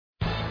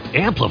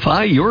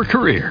Amplify your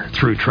career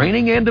through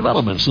training and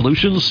development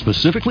solutions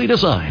specifically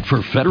designed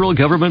for federal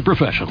government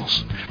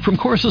professionals. From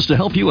courses to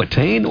help you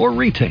attain or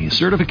retain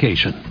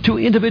certification, to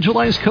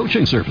individualized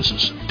coaching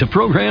services, to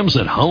programs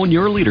that hone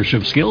your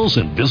leadership skills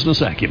and business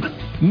acumen,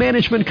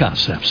 Management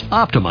Concepts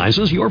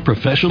optimizes your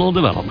professional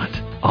development.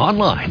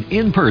 Online,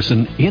 in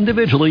person,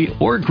 individually,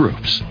 or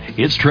groups,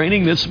 it's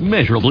training that's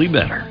measurably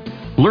better.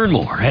 Learn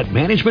more at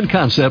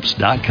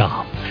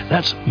managementconcepts.com.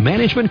 That's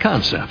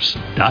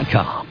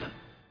managementconcepts.com.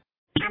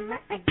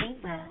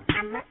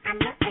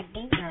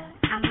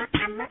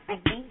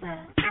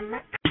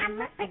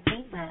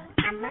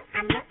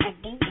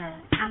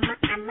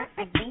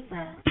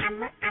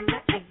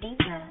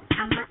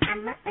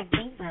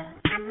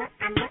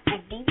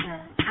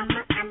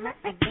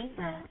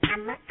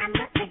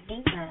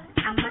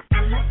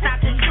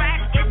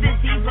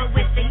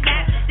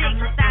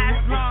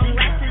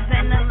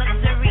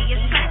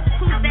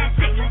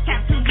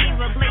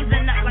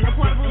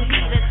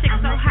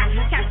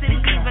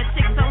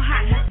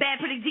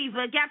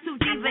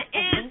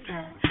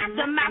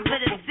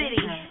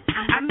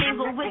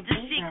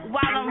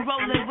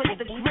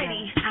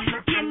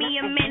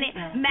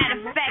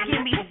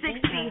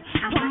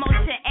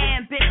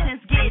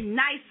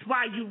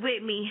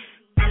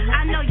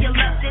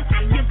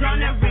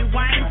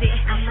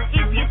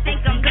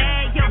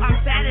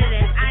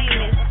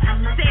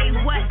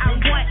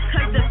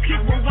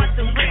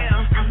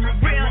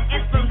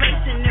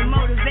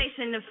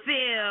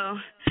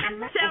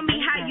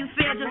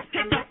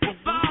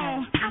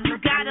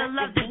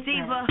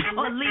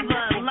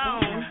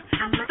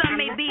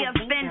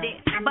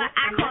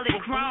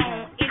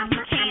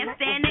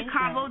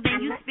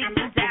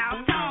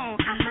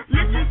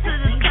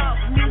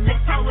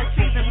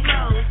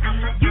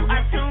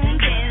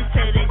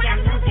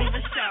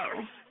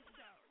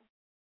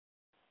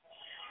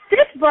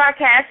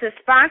 Broadcast is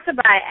sponsored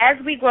by As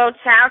We Grow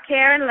Child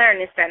Care and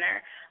Learning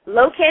Center,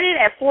 located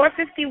at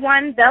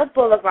 451 Belt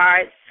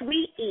Boulevard,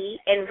 Suite E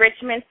in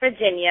Richmond,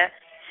 Virginia,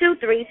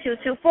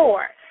 23224.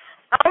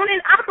 Owned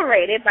and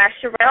operated by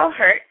Sherelle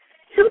Hurt,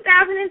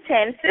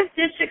 2010 5th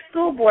District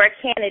School Board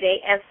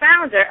candidate and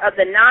founder of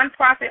the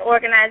nonprofit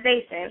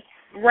organization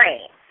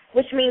RAIN,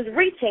 which means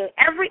reaching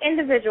every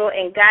individual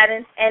in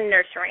guidance and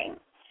nurturing.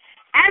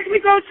 As We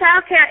Grow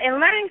Child Care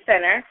and Learning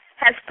Center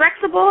has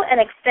flexible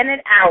and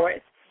extended hours,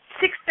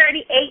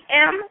 6:30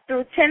 a.m.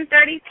 through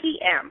 10:30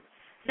 p.m.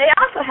 They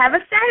also have a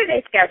Saturday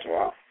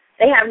schedule.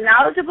 They have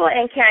knowledgeable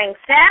and caring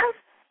staff,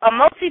 a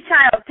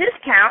multi-child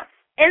discount,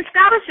 and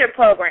scholarship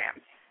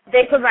programs.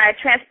 They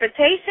provide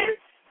transportation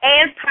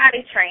and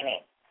potty training.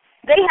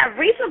 They have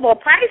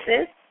reasonable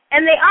prices,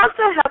 and they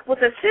also help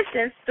with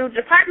assistance through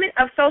Department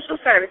of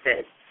Social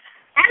Services.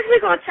 As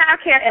We Grow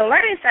Child Care and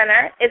Learning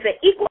Center is an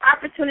equal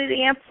opportunity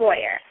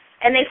employer,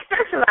 and they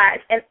specialize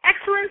in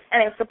excellence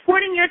and in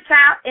supporting your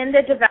child in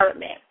their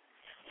development.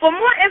 For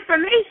more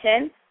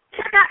information,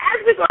 check out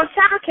As We Grow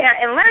Child Care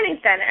and Learning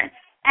Center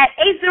at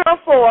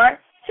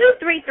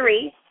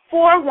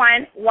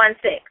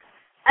 804-233-4116.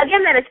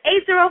 Again, that is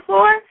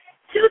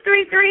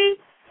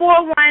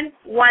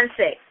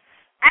 804-233-4116.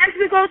 As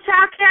We Grow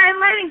Child Care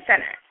and Learning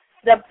Center,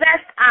 the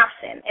best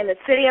option in the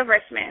city of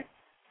Richmond.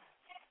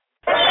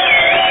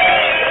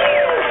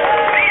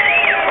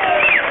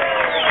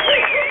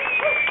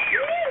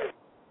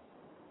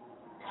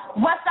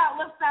 What's up,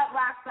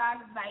 rock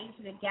stars? It's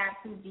Aisha, the Gap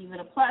 2 Diva,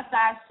 the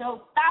plus-size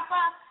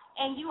showstopper,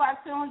 and you are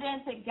tuned in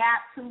to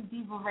Gap 2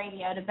 Diva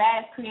Radio, the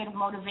best creative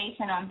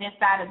motivation on this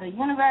side of the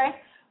universe,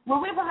 where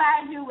we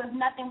provide you with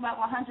nothing but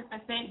 100%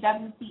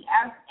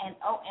 WTF and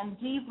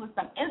OMGs with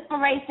some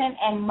inspiration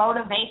and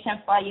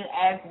motivation for you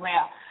as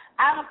well.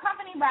 I'm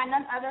accompanied by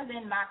none other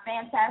than my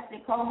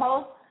fantastic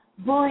co-host,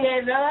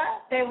 Booyah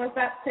Villa. Say what's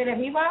up to the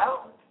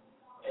people.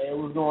 Hey,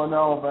 what's going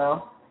on,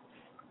 man?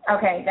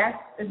 Okay, that's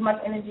as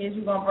much energy as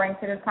you're going to bring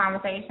to this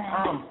conversation.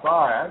 I'm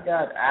sorry. I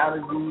got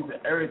allergies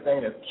and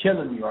everything that's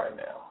killing me right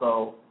now.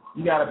 So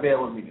you got to bear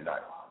with me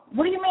tonight.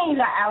 What do you mean you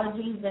got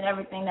allergies and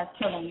everything that's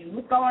killing you?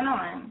 What's going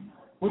on?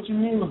 What you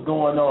mean what's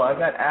going on? I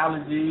got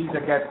allergies. I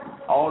got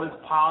all this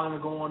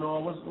pollen going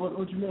on.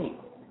 What you mean?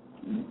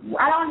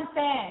 I don't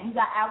understand. You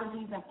got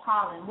allergies and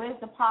pollen. Where's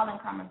the pollen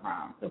coming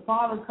from? The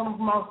pollen's coming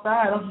from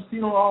outside. Don't you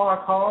see on all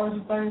our cars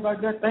and things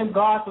like that? Thank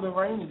God for the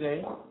rain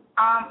today.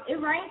 It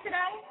rained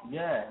today?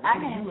 Yeah.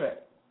 Where you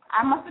at?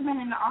 I must have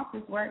been in the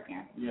office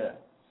working. Yeah.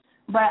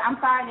 But I'm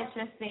sorry that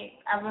you're sick.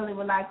 I really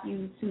would like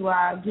you to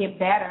get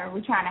better.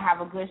 We're trying to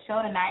have a good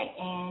show tonight,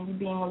 and you're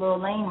being a little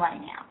lame right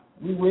now.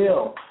 We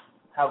will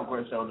have a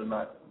great show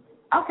tonight.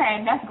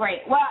 Okay, that's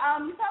great. Well,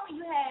 you told me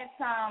you had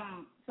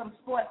some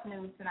sports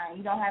news tonight.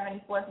 You don't have any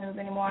sports news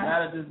anymore?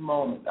 Not at this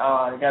moment.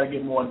 I got to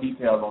get more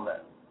details on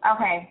that.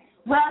 Okay.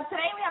 Well,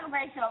 today we have a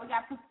great show. We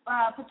got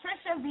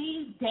Patricia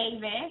V.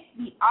 Davis,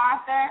 the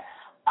author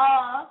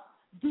of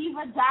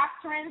Diva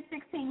Doctrine,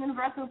 16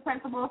 Universal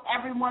Principles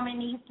Every Woman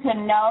Needs to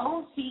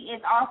Know. She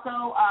is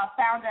also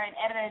founder and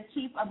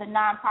editor-in-chief of the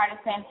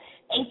nonpartisan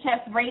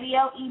HS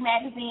Radio,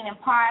 e-magazine, and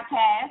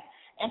podcast.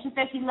 And she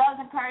says she loves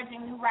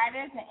encouraging new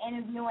writers and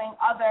interviewing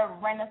other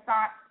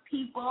Renaissance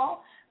people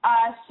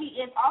She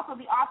is also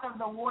the author of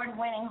the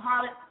award-winning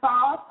Harlot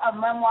Sauce, a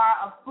memoir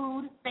of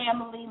food,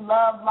 family,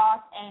 love,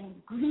 loss, and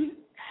grief.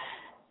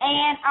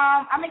 And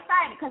I'm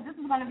excited because this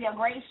is going to be a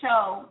great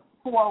show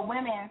for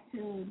women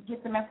to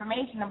get some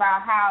information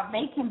about how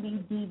they can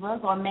be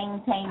divas or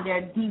maintain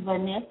their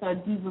diva-ness or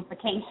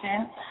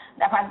divification.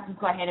 If I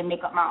just go ahead and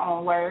make up my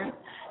own words.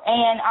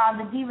 And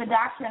the diva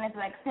doctrine is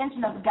an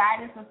extension of the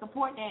guidance and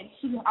support that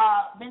she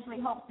eventually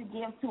hopes to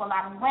give to a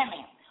lot of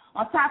women.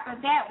 On top of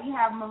that, we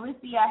have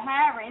Patricia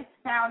Harris,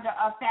 founder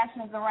of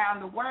Fashions Around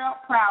the World,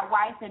 proud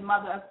wife and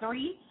mother of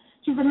 3.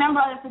 She's a member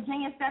of the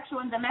Virginia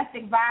Sexual and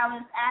Domestic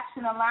Violence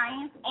Action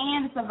Alliance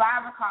and the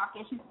Survivor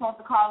Caucus. She's supposed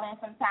to call in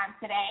sometime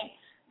today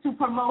to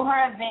promote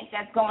her event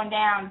that's going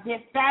down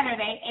this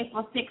Saturday,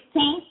 April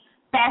 16th,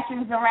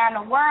 Fashions Around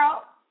the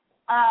World,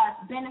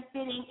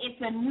 benefiting It's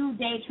a New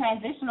Day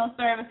Transitional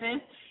Services.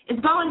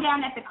 It's going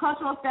down at the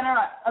Cultural Center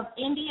of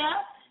India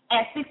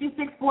at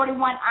 6641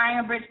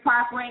 Iron Bridge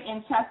Parkway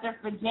in Chester,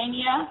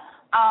 Virginia.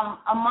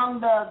 Among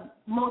the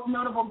most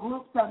notable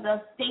groups of the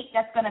state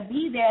that's going to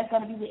be there is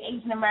going to be the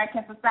Asian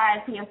American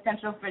Society of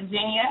Central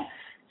Virginia.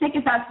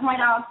 Tickets are $20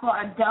 for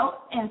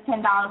adults and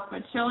 $10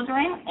 for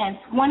children and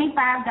 $25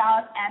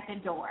 at the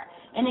door.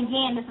 And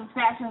again, this is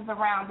Fashions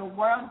Around the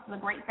World. This is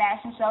a great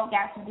fashion show.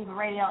 Gap2 Diva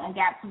Radio and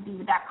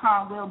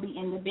Gap2Diva.com will be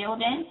in the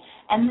building.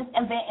 And this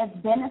event is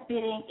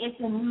benefiting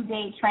It's a New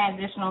Day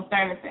Transitional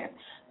Services.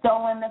 So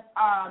when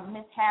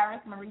Miss Harris,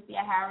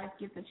 Patricia Harris,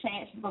 gets a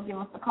chance, she's going to give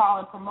us a call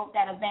and promote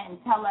that event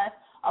and tell us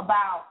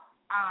about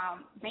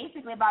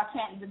basically about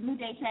the New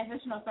Day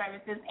Transitional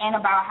Services and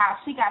about how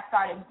she got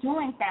started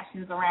doing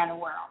Fashions Around the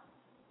World.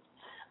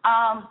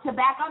 To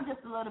back up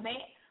just a little bit,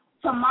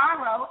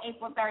 tomorrow,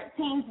 April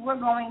 13th, we're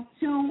going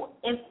to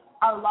It's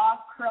a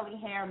Loft Curly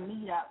Hair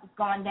Meetup. It's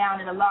going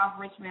down at the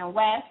Loft Richmond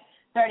West,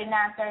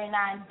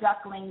 3939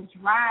 Duckling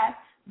Drive.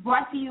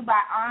 Brought to you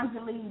by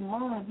Anjali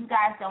Moon. If you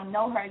guys don't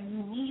know her,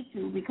 you need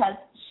to, because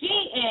she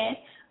is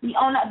the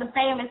owner of the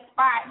famous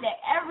spot that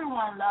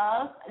everyone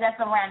loves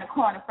that's around the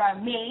corner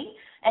from me,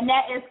 and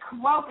that is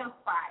Kroger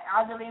Spot.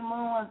 Anjali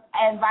Moon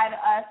invited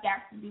us,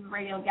 Gap2 Diva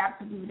Radio,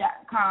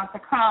 Gap2Diva.com,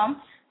 to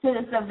come to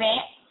this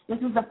event.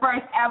 This is the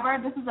first ever.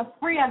 This is a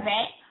free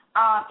event.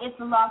 It's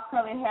a Lost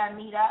Curly Hair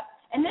Meetup.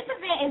 And this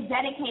event is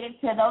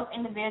dedicated to those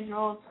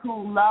individuals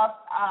who love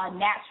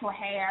natural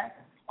hair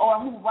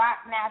or who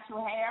rock natural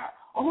hair,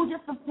 or who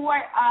just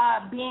support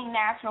being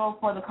natural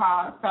for the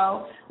cause.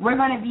 So we're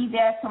going to be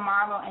there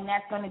tomorrow, and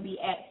that's going to be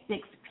at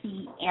 6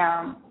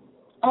 p.m.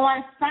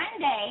 On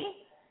Sunday,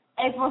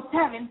 April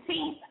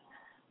 17th,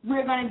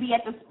 we're going to be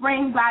at the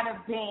Spring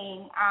Bada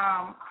Bing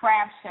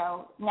craft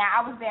show. Now,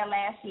 I was there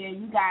last year.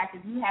 You guys,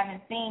 if you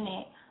haven't seen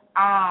it,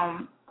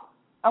 are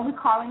we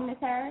calling Miss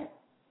Harris?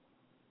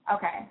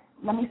 Okay,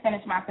 let me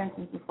finish my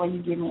sentence before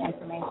you give me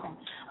information.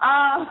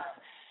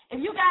 If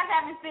you guys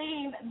haven't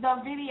seen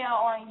the video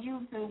on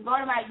YouTube, go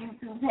to my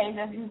YouTube page,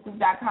 that's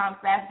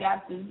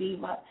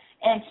youtube.com/Gap2Diva,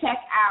 and check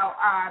out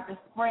the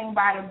Spring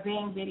Bada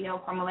Bing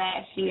video from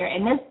last year.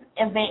 And this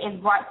event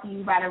is brought to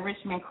you by the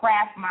Richmond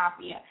Craft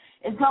Mafia.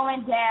 It's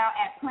going down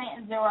at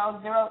Plant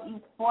 00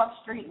 East 4th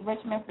Street,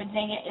 Richmond,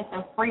 Virginia. It's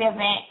a free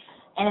event,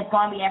 and it's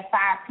going to be at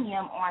 5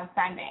 p.m. on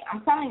Sunday. I'm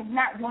telling you, it's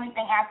not doing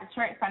anything after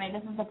church Sunday.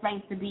 This is the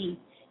place to be.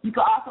 You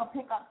can also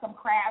pick up some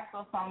crafts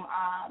or some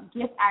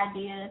gift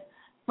ideas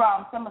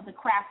from some of the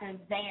crafters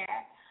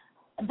there.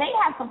 They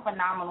have some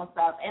phenomenal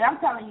stuff. And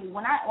I'm telling you,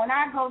 when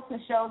I go to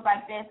shows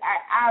like this,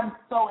 I'm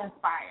so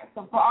inspired.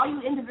 So for all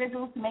you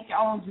individuals to make your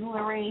own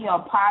jewelry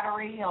or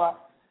pottery, or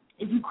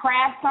if you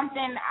craft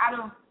something out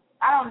of,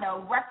 I don't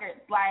know, records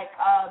like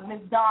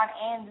Miss Dawn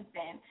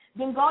Anderson,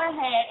 then go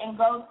ahead and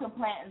go to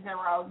Plant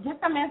 00.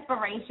 Get some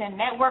inspiration.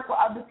 Network with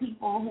other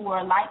people who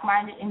are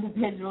like-minded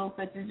individuals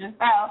such as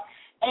yourself.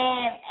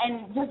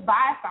 And just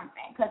buy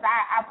something, because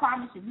I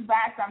promise you, if you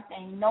buy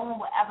something, no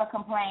one will ever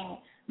complain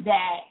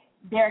that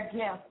their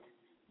gift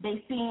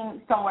they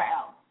seen somewhere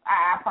else.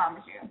 I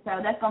promise you.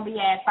 So that's going to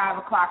be at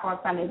 5 o'clock on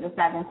Sunday the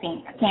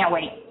 17th. I can't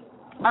wait.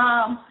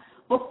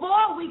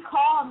 Before we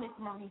call Miss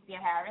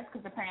Patricia Harris,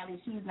 because apparently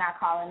she's not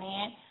calling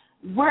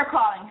in, we're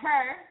calling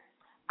her.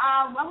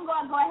 I'm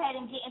going to go ahead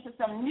and get into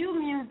some new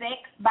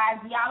music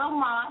by Diallo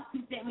Moss. He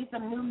sent me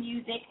some new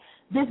music.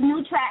 This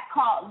new track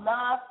called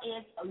Love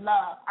is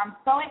Love. I'm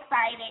so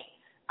excited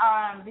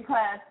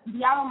because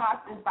Diallo Moss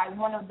is like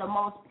one of the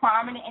most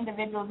prominent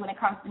individuals when it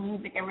comes to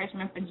music in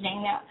Richmond,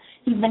 Virginia.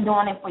 He's been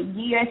doing it for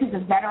years. He's a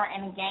veteran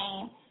in the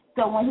game.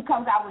 So when he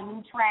comes out with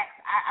new tracks,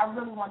 I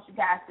really want you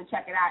guys to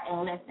check it out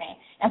and listen.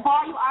 And for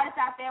all you artists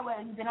out there,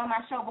 whether you've been on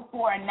my show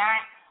before or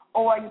not,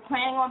 or you're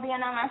planning on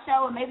being on my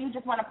show, or maybe you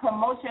just want to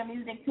promote your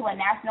music to a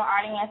national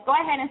audience, go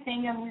ahead and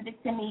send your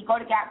music to me. Go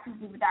to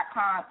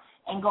Gap2Diva.com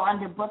and go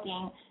under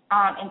booking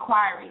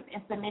inquiries and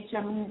submit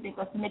your music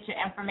or submit your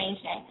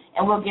information,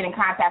 and we'll get in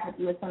contact with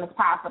you as soon as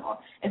possible.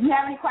 If you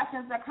have any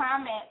questions or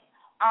comments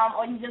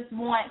or you just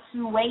want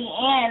to weigh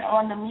in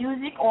on the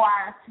music or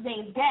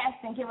today's guest,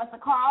 then give us a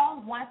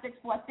call,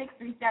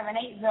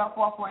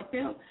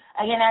 1-646-378-0442.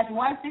 Again, that's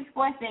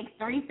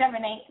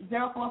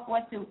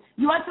 1-646-378-0442.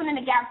 You are tuning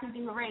in to Gap 2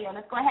 Diva Radio.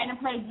 Let's go ahead and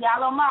play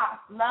Diallo Moss,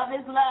 Love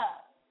is Love.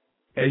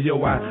 Hey yo,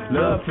 I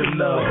love to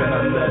love and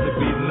I love to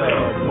be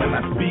loved. When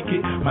I speak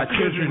it, my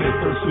children is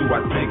first who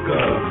I think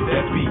of.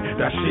 That's me,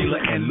 that's Shayla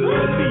and Lil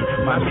Lee,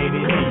 my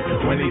mini me.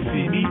 When they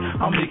see me,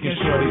 I'm making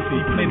sure they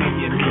see plenty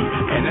in me.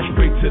 And that's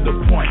straight to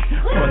the point,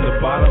 from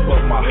the bottom of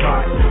my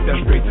heart.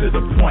 That's straight to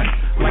the point,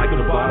 like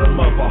the bottom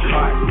of a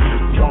heart.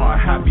 Drawing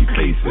happy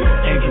faces,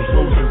 angels,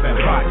 roses, and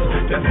hearts.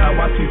 That's how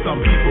I see some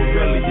people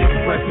really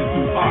expressing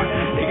through art.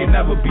 It can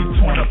never be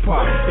torn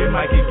apart. It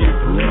might get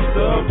bruised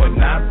up, but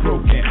not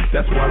broken.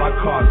 That's what I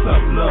call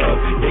tough love.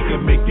 It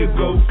can make you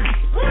go.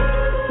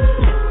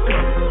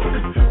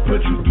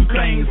 Put you through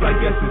things, I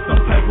guess it's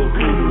some type of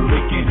voodoo.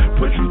 It can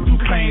put you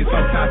through pain,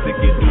 sometimes it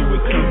can do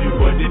it to you.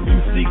 But if you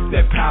seek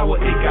that power,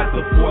 it got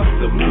the force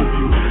to move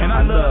you. And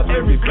I love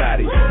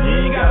everybody, you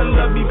ain't gotta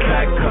love me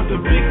back, cause the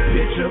big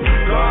picture,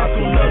 God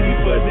will love you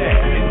for that,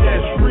 and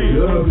that's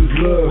real. Love is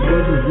love,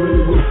 love is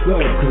really what's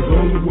up. Cause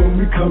only when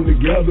we come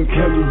together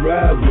can we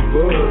rise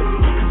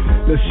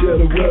above. Let's share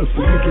the wealth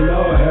so we can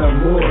all have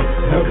more.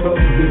 Help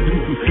others and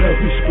do for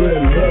self, we spread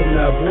love,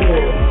 not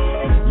war.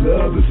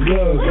 Love is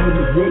love, love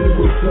is really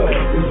what's up.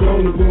 It's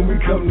only when we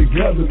come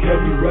together can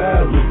we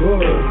rise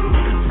above.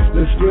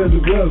 Let's spread the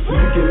wealth so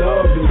we can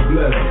all be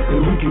blessed,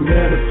 and we can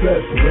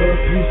manifest love,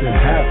 peace, and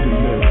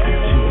happiness.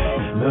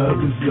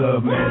 Love is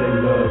love, man, and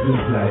love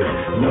is life.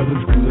 Love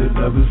is good,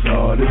 love is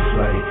all that's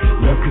right.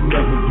 Love can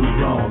never do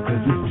wrong,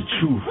 cause it's the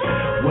truth.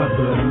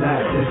 Whether or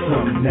not that's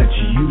something that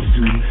you used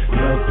to.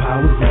 Love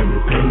powers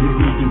everything that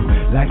we do.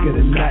 Like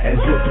it or not, as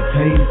it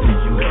pertains to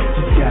you.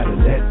 Just gotta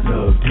let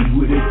love do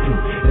what it do.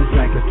 It's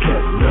like a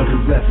test, love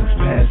is lessons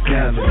passed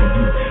down to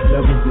you.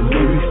 Love is the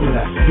lyrics that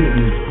I spit in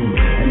this booth.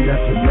 And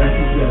that's a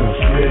message that I'm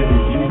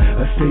spreading you.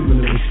 A statement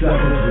of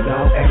acceptance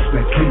without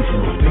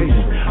expectations.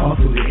 Patience,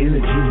 also the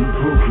energy we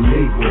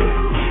procreate with,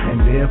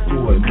 and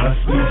therefore it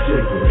must be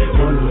sacred.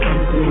 One of the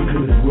few things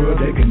in this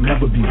world that can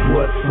never be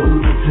bought,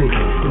 sold, or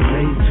taken. The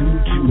main tool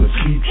to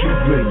achieve true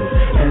greatness,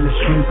 and the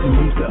strength to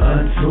meet the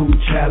untold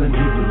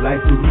challenges of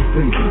life that we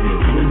face.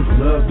 When it's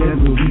love,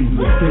 there's no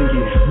reason to fake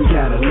it. We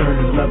gotta learn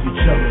to love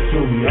each other so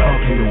we all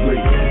can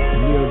awaken.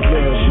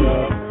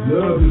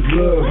 Love is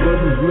love,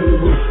 love is really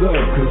what's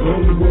up. Cause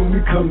only when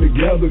we come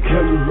together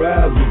can we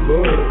rise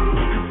above.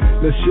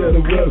 Let's share the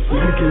wealth so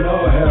we can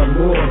all have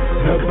more.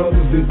 Help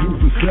others and do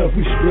for self,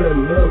 we spread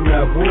love,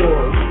 not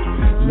war.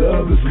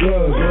 Love is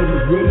love, love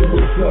is really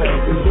what's up.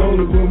 It's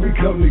only when we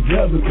come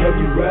together can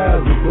we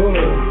rise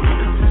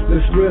above.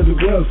 Let's spread the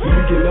wealth so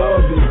we can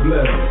all be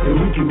blessed, and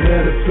we can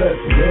manifest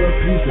love,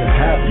 peace, and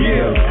happiness.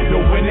 Yeah,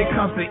 so when it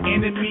comes to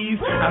enemies,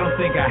 I don't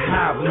think I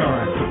have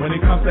none. When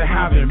it comes to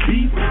having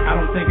beef, I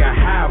don't think I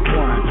have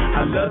one.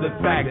 I love the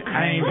fact that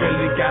I ain't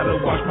really gotta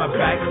watch my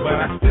back, but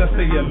I still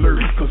stay alert,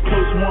 cause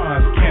close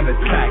ones can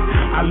attack.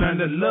 I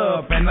learned to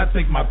love, and I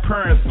thank my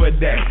parents for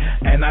that.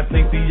 And I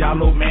thank the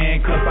Diallo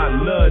man, cause I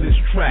love this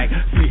track.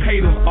 See,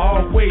 haters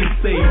always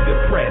stay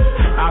depressed.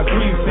 Our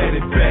Green said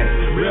it best.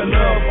 Real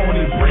love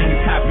only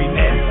brings happiness.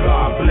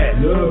 God bless.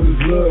 Love is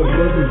love,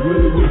 love is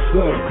really what's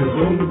up. Cause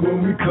only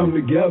when we come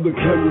together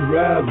can we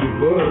rise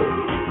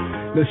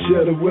above. Let's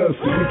share the wealth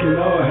so we can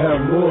all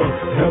have more.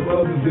 Help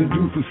others and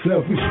do for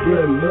self, we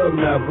spread love,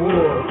 not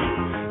war.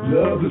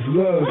 Love is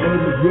love,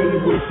 love is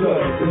really what's up.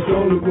 It's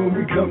only when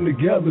we come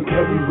together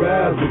can we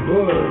rise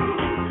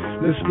above.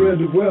 Let's spread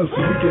the wealth so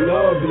we can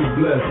all be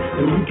blessed,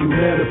 and we can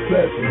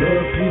manifest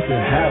love, peace,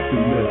 and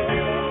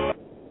happiness.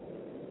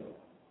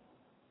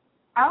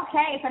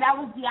 Okay, so that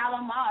was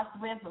Diallo Moss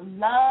with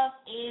Love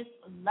is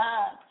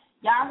Love.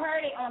 Y'all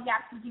heard it on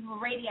Gap 2 Diva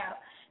Radio.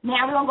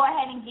 Now we're going to go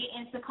ahead and get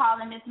into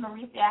calling Miss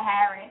Patricia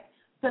Harris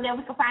so that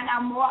we can find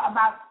out more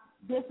about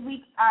this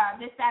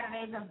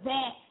Saturday's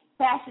event,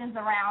 Fashions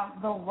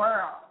Around the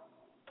World.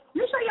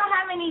 You sure you don't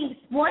have any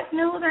sports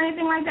news or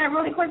anything like that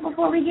really quick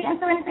before we get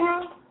into anything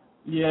else?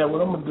 Yeah,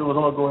 what I'm going to do is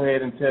I'm going to go ahead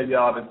and tell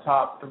y'all the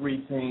top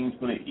 3 teams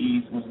for the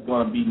East, which is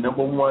going to be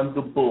number 1,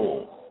 the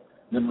Bulls.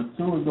 Number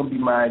 2 is going to be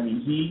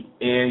Miami Heat,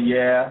 and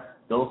yeah,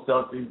 those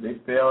Celtics, they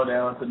fell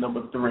down to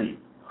number 3.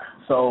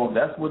 So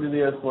that's what it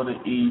is for the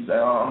East.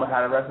 I'm going to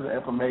have the rest of the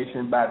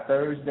information by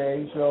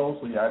Thursday show,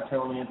 so y'all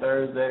tune in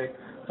Thursday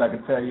so I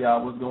can tell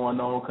y'all what's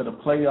going on, because the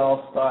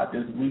playoffs start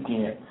this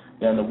weekend.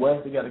 Down the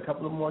West, they got a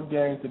couple of more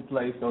games to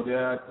play, so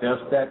their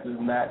stats is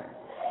not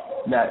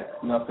you know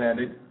what I'm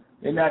saying,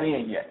 they're not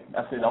in yet.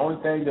 I said the only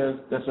thing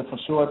that's a for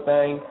sure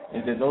thing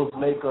is that those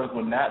Lakers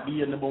will not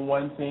be a number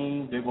 1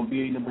 team. They're going to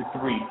be a number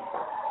 3.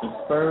 The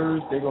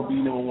Spurs, they're going to be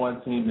number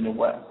 1 team in the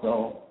West.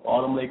 So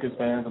all them Lakers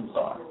fans, I'm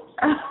sorry.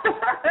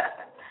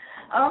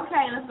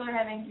 Okay, let's go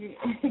ahead and get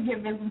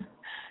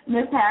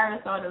Miss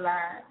Harris on the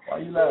line. Why are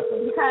you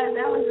laughing? Because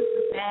that was just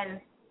the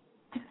saddest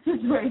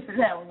situation,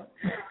 that one.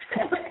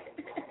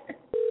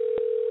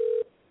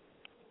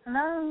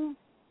 Hello.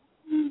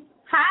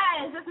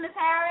 Hi, is this Miss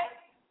Harris?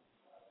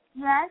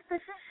 Yes, this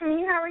is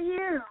she. How are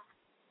you?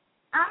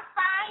 I'm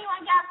fine. You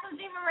on Gap 2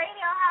 Diva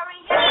Radio. How are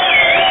you?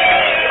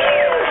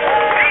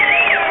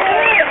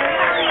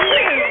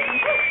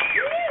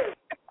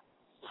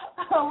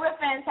 Oh, we're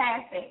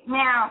fantastic.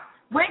 Now,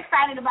 we're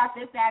excited about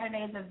this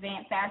Saturday's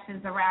event,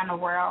 Fashions Around the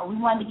World.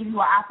 We wanted to give you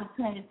an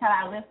opportunity to tell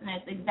our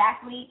listeners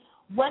exactly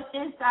what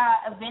this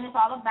event is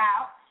all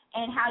about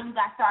and how you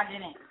got started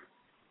in it.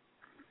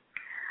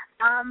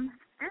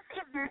 This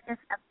event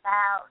is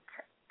about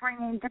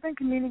bringing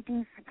different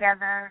communities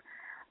together,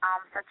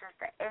 such as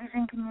the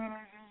Asian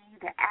community,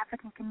 the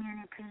African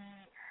community,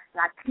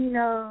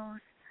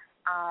 Latinos,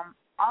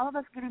 all of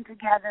us getting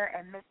together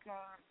and making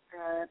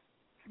the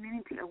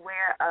community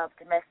aware of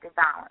domestic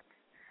violence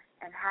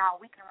and how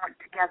we can work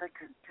together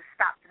to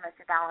stop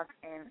domestic violence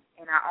in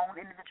our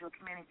own individual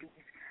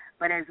communities,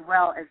 but as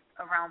well as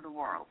around the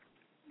world.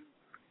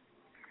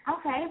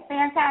 Okay,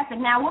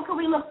 fantastic. Now, what can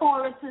we look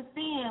forward to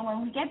seeing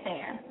when we get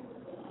there?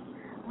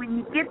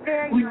 When you get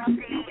there, you'll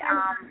see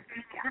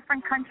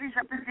different countries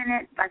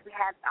represented. Like we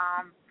have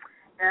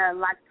the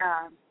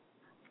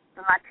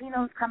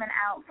Latinos coming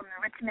out from the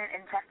Richmond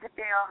and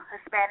Chesterfield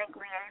Hispanic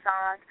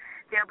liaisons.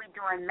 They'll be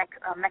doing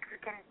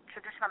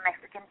traditional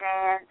Mexican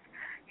dance.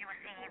 You will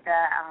see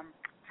the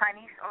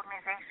Chinese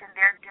organization.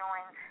 They're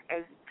doing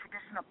a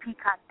traditional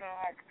peacock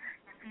dance.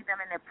 You see them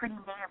in their pretty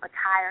native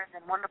attires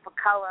and wonderful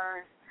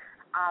colors.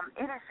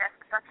 It is just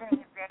such an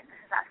event.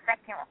 This is our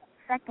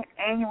second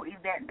annual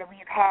event that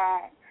we've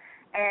had.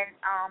 And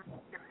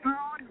the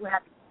food, we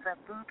have the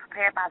food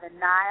prepared by the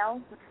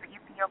Nile, which is the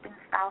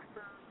Ethiopian-style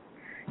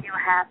food.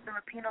 You'll have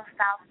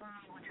Filipino-style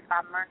food, which is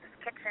by Murphy's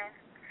Kitchen.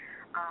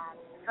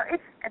 So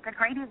it's a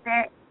great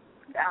event.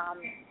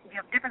 You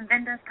have different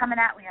vendors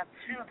coming out. We have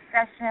Shoe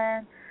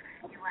Obsession.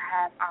 You will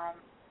have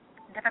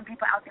different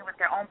people out there with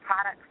their own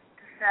products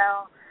to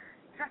sell.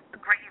 Just a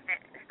great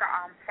event. It's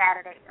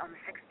Saturday on the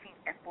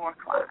 16th at 4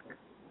 o'clock.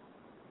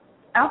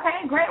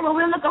 Okay, great. Well,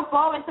 we're looking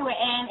forward to it.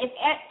 And if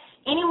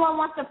anyone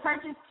wants to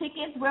purchase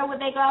tickets, where would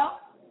they go?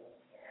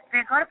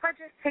 They go to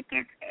purchase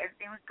tickets.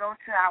 They would go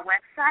to our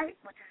website,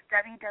 which is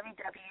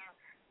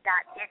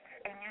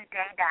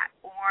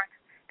www.itsanewday.org.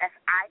 That's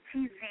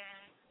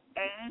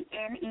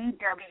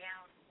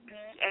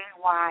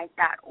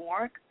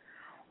ITZANEWDAY.org.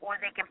 Or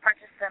they can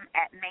purchase them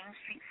at Main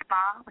Street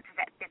Spa, which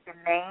is at 5th and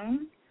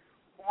Main.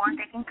 Or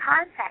they can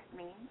contact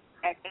me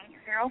at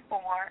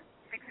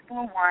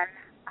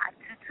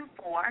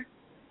 804-641-5224.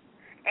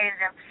 And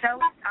the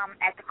show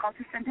at the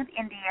Culture Center of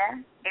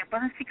India,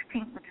 April the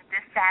 16th, which is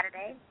this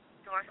Saturday.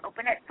 Doors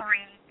open at 3.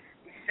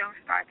 The show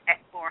starts at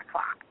 4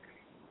 o'clock.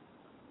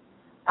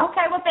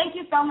 Okay, well, thank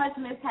you so much,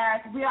 Ms.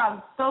 Harris. We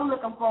are so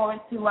looking forward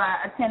to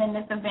attending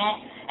this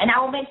event. And I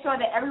will make sure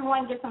that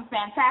everyone gets some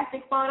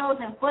fantastic photos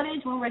and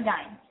footage when we're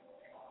done.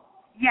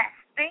 Yes,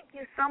 thank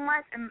you so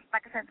much. And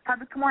like I said, the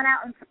public come on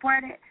out and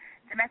support it.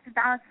 Domestic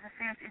violence is a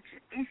serious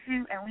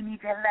issue, and we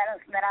need to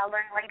let our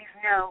ladies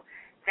know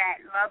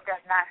that love does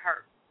not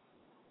hurt.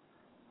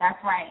 That's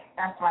right,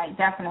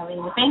 definitely.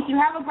 Well, thank you.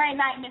 Have a great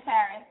night, Ms.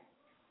 Harris.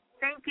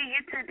 Thank you.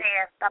 You too,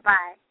 dear.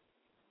 Bye-bye.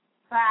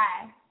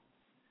 Bye.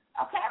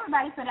 Okay,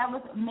 everybody, so that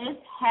was Ms.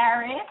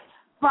 Harris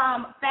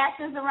from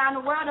Fashions Around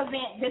the World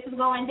event. This is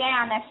going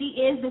down. Now, she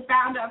is the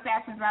founder of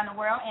Fashions Around the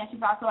World, and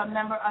she's also a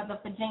member of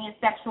the Virginia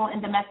Sexual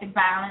and Domestic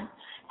Violence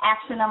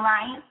Action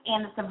Alliance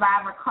and the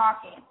Survivor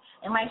Caucus.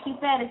 And like she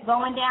said, it's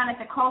going down at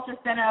the Culture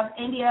Center of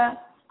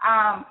India.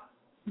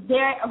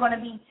 There are going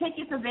to be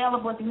tickets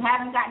available. If you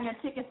haven't gotten your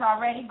tickets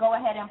already, go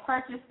ahead and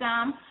purchase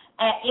them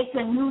at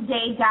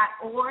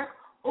itsanewday.org,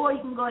 or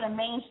you can go to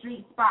Main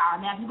Street Spa.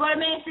 Now, if you go to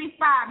Main Street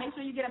Spa, make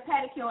sure you get a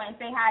pedicure and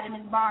say hi to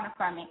Ms. Barner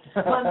from me.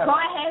 But go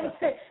ahead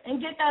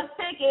and get those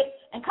tickets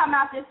and come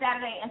out this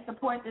Saturday and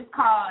support this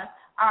cause.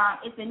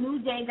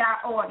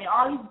 Itsanewday.org. And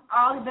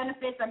all the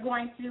benefits are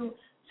going to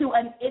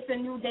It's a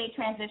New Day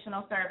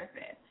Transitional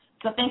Services.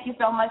 So thank you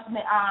so much,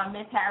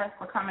 Ms. Harris,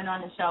 for coming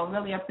on the show.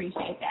 Really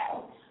appreciate that.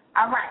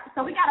 All right,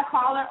 so we got a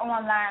caller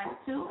on line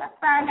 2. Let's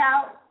find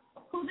out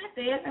who this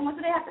is and what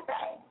do they have to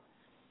say.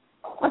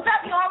 What's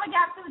up, you all? We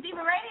got to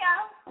Diva Radio.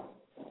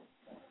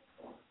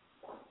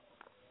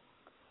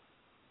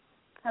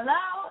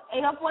 Hello,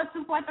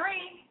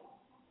 804-243.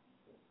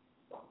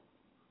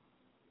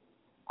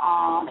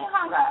 Oh, they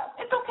hung up.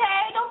 It's okay.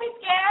 Don't be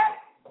scared.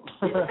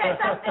 You can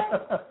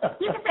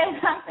say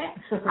something.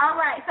 All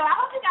right. So I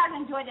hope you guys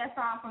enjoyed that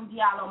song from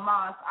Diallo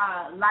Moss.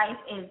 Life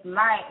is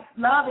life.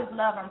 Love is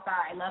love.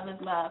 Love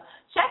is love.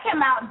 Check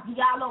him out,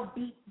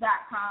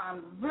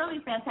 DialloBeats.com. Really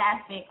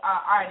fantastic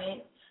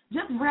artist.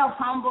 Just real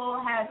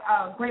humble, has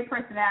a great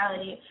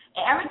personality,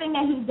 and everything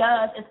that he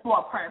does is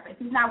for a purpose.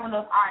 He's not one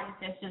of those artists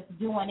that's just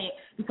doing it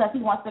because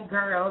he wants the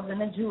girls and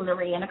the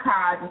jewelry and the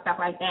cars and stuff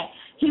like that.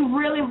 He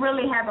really,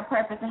 really has a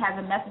purpose and has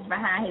a message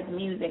behind his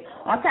music.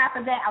 On top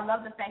of that, I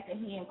love the fact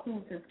that he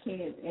includes his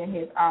kids in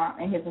his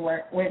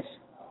work, which...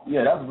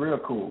 Yeah, that's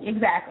real cool.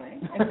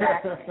 Exactly.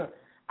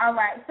 All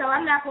right, so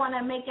I'm not going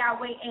to make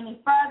y'all wait any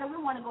further. We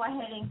want to go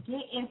ahead and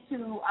get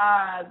into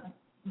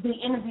the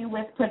interview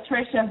with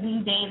Patricia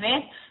V.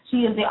 Davis. She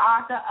is the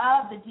author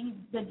of the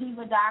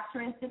Diva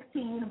Doctrine,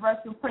 16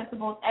 Universal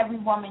Principles Every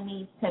Woman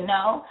Needs to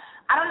Know.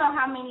 I don't know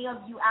how many of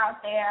you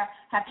out there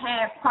have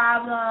had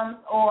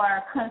problems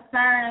or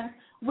concerns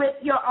with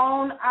your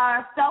own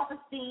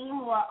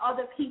self-esteem or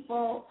other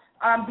people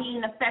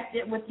being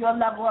affected with your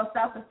level of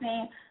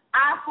self-esteem.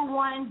 I, for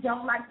one,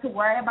 don't like to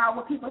worry about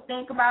what people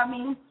think about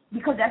me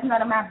because that's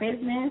none of my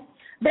business.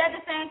 But at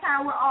the same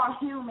time, we're all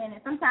human,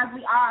 and sometimes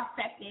we are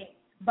affected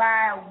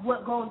by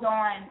what goes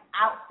on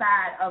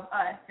outside of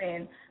us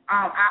and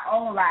our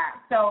own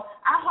lives. So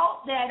I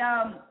hope that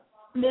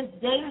Ms.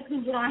 Davis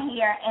can get on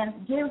here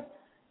and give,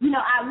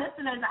 our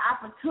listeners an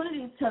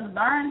opportunity to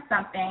learn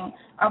something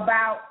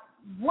about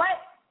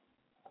what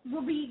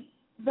will be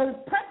the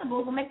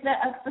principles will make that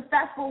a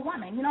successful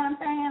woman. You know what I'm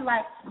saying?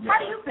 Like, how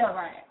do you feel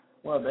about it?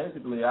 Well,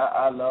 basically,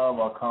 I love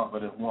a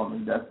confident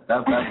woman.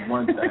 That's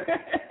one thing.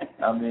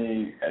 I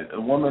mean,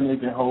 a woman that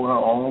can hold her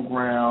own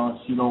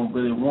ground. She don't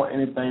really want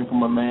anything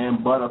from a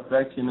man but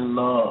affection and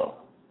love.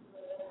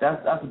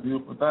 That's a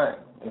beautiful thing.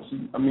 And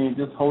she,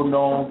 just holding her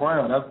own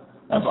ground.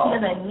 That's all. She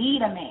doesn't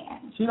need a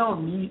man. She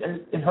don't need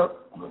her.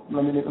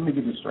 Let me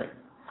get this straight.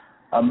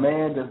 A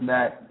man does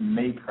not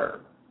make her.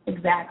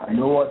 Exactly.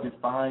 Nor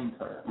defines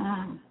her.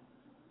 Mm.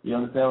 You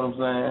understand what I'm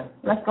saying?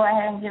 Let's go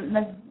ahead and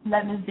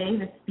let Ms.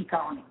 Davis speak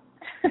on it.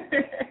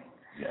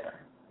 Yeah.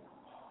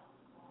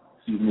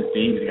 See, Miss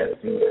Davis got to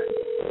say that.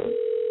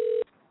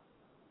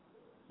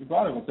 You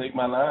probably gonna take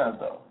my lines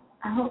though.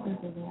 I hope this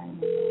is the right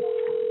name.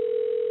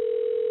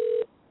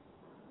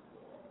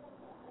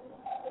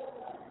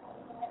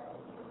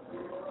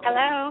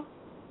 Hello.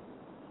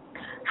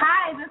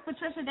 Hi, is this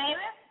Patricia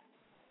Davis?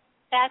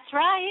 That's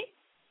right.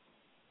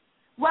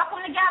 Welcome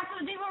to Gap to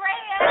the Diva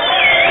Radio.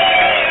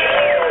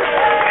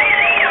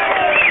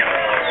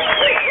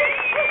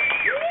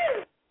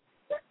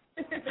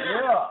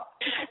 Yeah.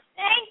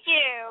 Thank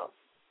you.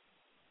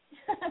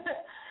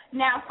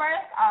 Now,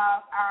 first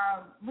off,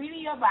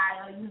 reading your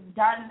bio, you've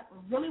done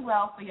really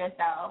well for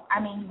yourself. I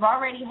mean, you've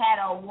already had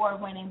an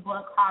award-winning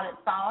book, Hot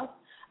Sauce,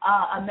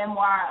 a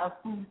memoir of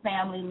food,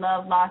 family,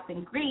 love, loss,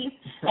 and grief.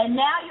 And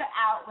now you're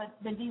out with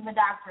the Diva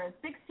Doctrine,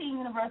 16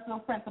 Universal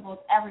Principles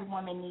Every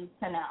Woman Needs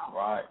to Know.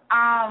 Right.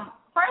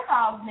 First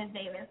off, Ms.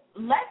 Davis,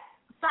 let's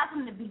start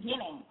from the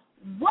beginning.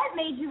 What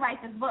made you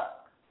write this book?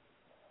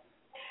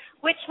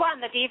 Which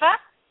one, the Diva?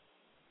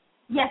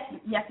 Yes,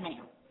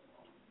 ma'am.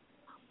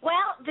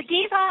 Well, the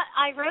Diva,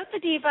 I wrote the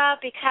Diva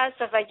because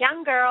of a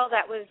young girl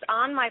that was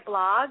on my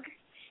blog,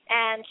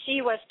 and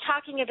she was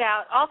talking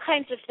about all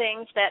kinds of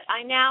things that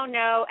I now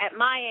know at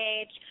my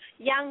age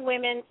young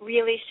women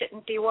really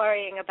shouldn't be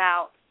worrying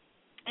about.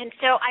 And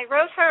so I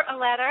wrote her a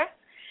letter,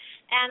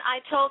 and I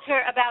told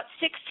her about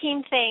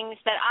 16 things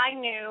that I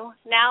knew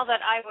now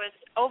that I was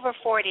over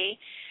 40,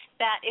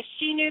 that if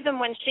she knew them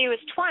when she was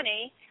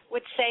 20,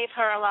 would save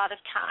her a lot of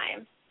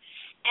time.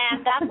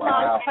 And that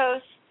blog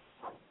post,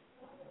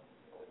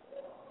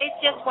 it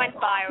just went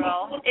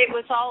viral. It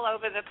was all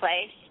over the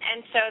place.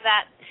 And so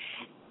that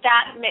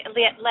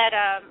led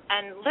a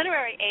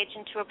literary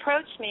agent to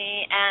approach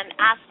me and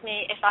ask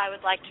me if I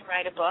would like to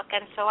write a book,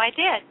 and so I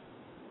did.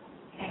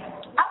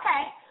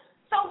 Okay.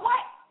 So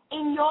what,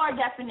 in your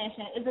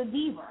definition, is a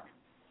diva?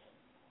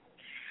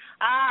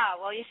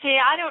 Well, you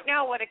see, I don't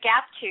know what a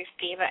gap-tooth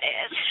diva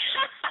is.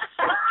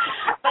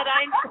 But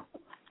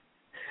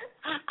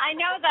I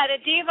know that a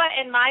diva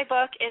in my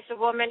book is a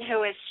woman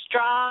who is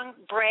strong,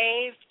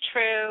 brave,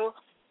 true,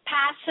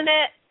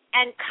 passionate,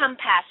 and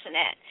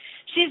compassionate.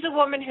 She's a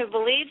woman who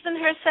believes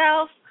in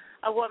herself,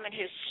 a woman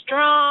who's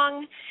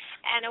strong,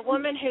 and a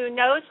woman who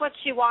knows what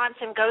she wants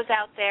and goes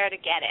out there to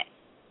get it.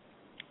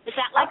 Is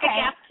that like a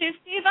gap-tooth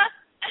diva?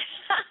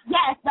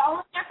 Yes, the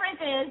only difference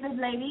is the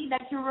lady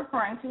that you're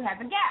referring to has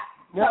a gap.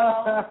 So,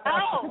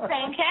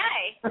 same.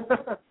 Okay.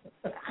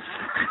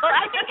 Well,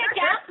 I think a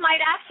gap might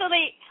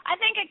actually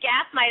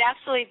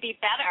be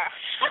better.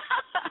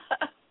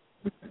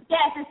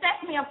 Yes, it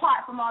sets me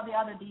apart from all the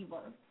other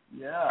divas.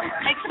 Yeah.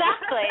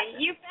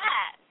 Exactly. You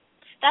bet.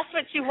 That's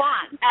what you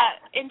want,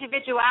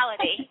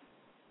 individuality.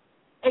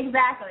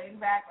 Exactly.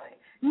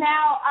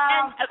 Now,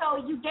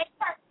 so you gave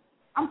her,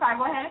 I'm sorry,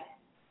 go ahead.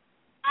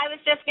 I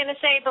was just going to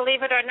say, believe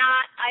it or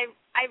not,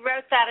 I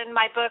wrote that in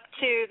my book,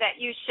 too, that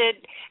you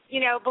should,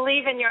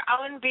 believe in your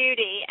own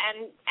beauty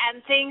and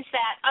things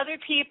that other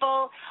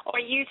people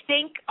or you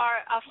think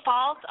are a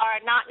fault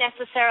are not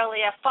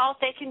necessarily a fault.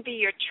 They can be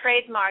your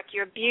trademark,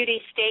 your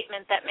beauty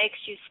statement that makes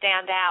you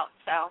stand out.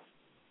 So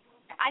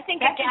I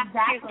think a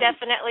gap-tooth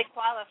definitely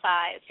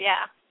qualifies,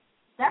 yeah.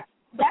 That's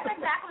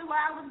exactly where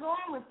I was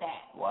going with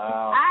that.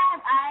 Wow.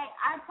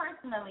 I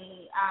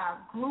personally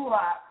grew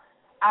up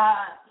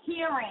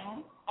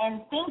hearing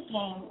and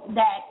thinking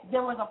that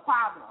there was a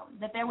problem,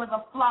 that there was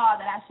a flaw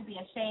that I should be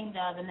ashamed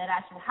of and that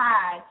I should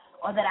hide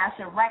or that I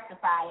should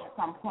rectify at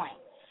some point.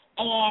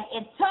 And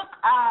it took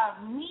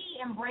me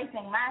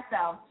embracing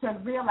myself to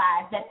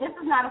realize that this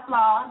is not a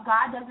flaw.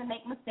 God doesn't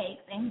make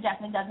mistakes, and he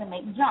definitely doesn't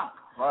make junk.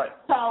 Right.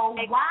 So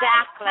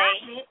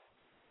exactly.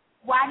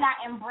 why not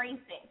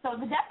embrace it? So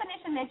the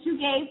definition that you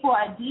gave for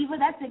a diva,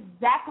 that's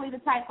exactly the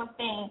type of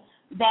thing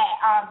that,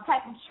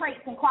 type of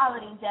traits and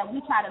qualities that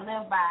we try to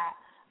live by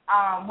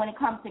when it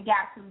comes to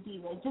Gap Tooth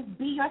Diva. Just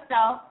be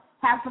yourself,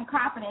 have some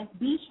confidence,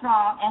 be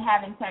strong, and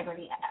have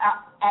integrity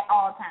at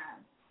all times.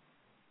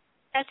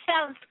 That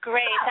sounds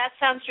great. That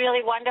sounds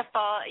really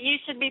wonderful. You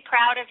should be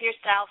proud of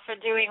yourself for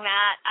doing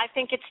that. I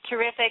think it's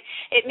terrific.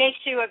 It makes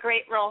you a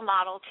great role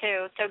model,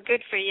 too, so good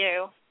for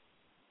you.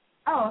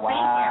 Oh, thank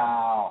you.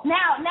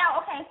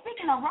 Now, okay,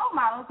 speaking of role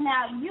models,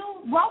 now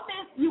you wrote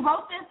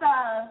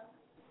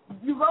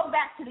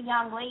back to the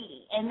young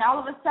lady, and all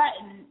of a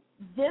sudden,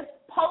 this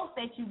post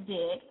that you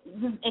did,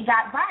 it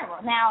got viral.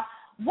 Now,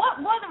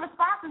 what were the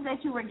responses that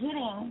you were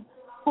getting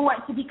for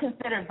it to be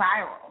considered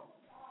viral?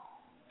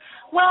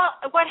 Well,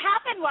 what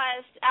happened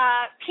was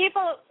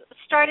people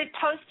started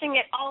posting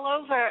it all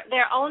over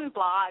their own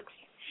blogs,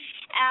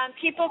 and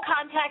people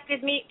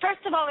contacted me.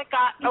 First of all, it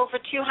got over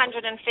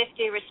 250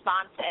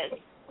 responses.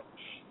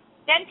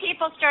 Then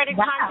people started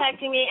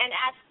contacting me and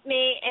asked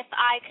me if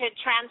I could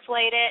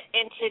translate it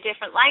into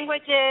different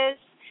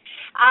languages.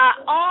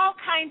 All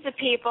kinds of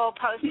people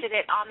posted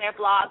it on their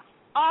blogs,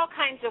 all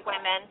kinds of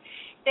women.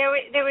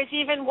 There was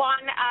even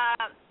one,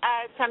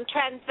 some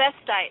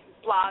transvestite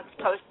blogs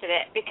posted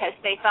it because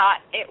they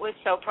thought it was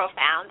so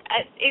profound.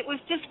 It was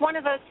just one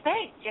of those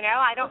things,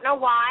 I don't know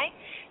why.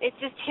 It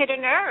just hit a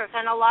nerve,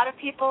 and a lot of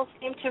people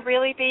seem to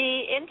really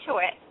be into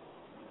it.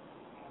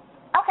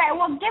 Okay,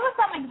 well, give us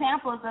some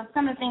examples of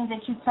some of the things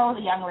that you told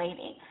the young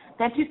lady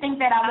that you think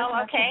that our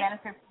listeners could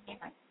benefit from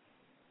hearing.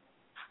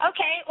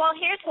 Okay, well,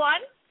 here's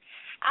one.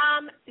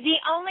 The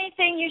only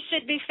thing you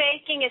should be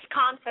faking is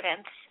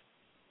confidence.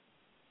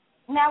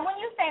 Now, when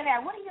you say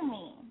that, what do you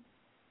mean?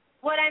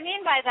 What I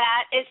mean by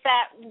that is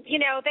that,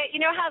 you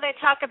know how they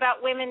talk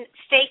about women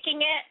faking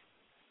it?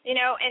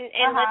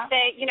 And let's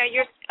say,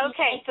 you're,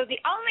 okay, so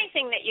the only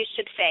thing that you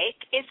should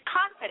fake is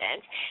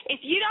confidence.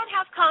 If you don't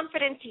have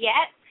confidence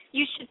yet,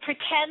 you should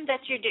pretend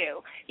that you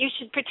do. You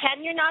should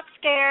pretend you're not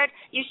scared.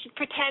 You should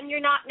pretend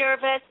you're not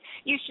nervous.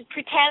 You should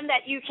pretend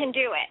that you can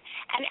do it.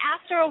 And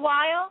after a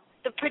while,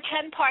 the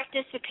pretend part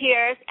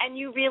disappears, and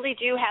you really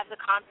do have the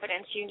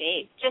confidence you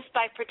need just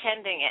by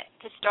pretending it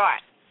to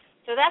start.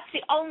 So that's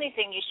the only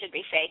thing you should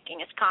be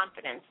faking is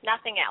confidence,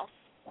 nothing else.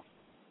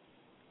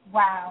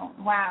 Wow.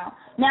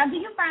 Now, do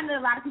you find that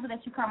a lot of people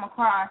that you come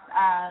across,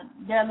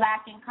 they're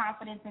lacking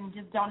confidence and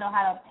just don't know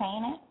how to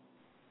obtain it?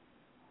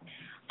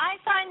 I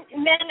find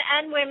men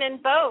and women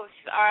both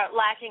are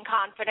lacking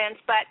confidence,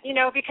 but,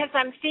 because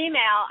I'm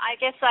female, I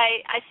guess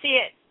I see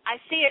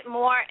it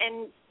more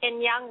in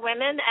young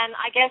women, and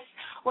I guess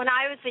when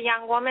I was a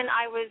young woman,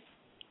 I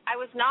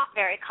was not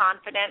very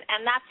confident,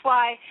 and that's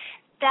why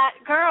that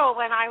girl,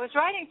 when I was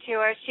writing to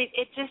her,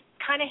 it just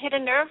kind of hit a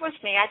nerve with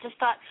me. I just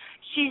thought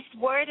she's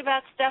worried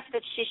about stuff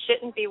that she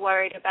shouldn't be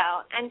worried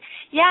about, and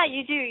yeah,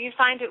 you do. You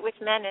find it with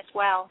men as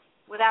well,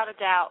 without a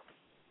doubt.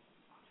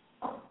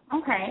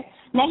 Okay.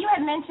 Now, you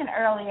had mentioned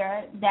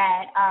earlier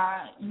that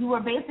you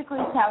were basically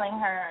telling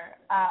her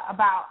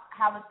about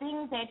how the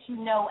things that you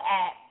know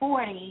at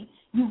 40,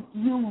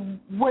 you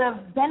would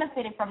have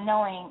benefited from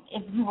knowing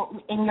if you were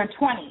in your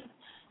 20s.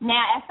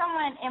 Now, as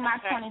someone in my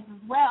 20s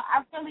as well,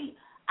 I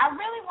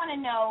really want to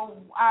know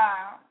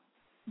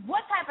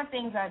what type of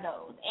things are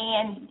those,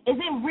 and is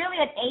it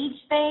really an age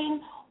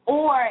thing,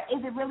 or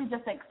is it really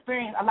just a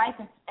life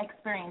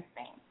experience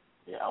thing?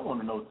 Yeah, I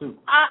want to know too.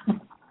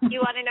 You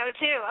want to know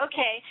too?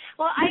 Okay.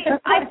 Well,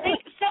 I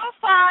think so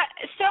far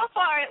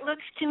it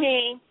looks to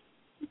me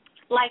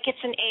like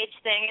it's an age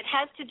thing. It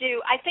has to do.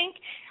 I think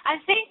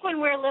when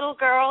we're little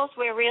girls,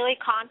 we're really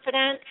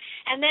confident,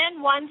 and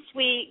then once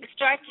we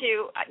start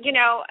to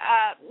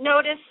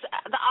notice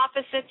the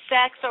opposite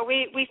sex, or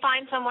we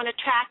find someone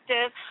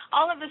attractive,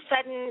 all of a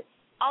sudden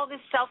all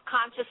this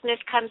self-consciousness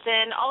comes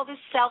in, all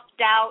this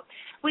self-doubt.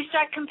 We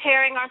start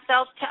comparing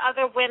ourselves to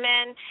other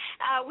women.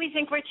 We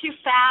think we're too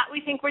fat.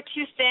 We think we're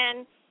too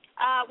thin.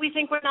 We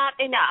think we're not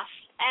enough.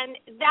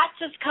 And that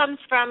just comes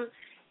from,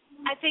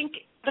 I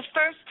think, the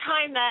first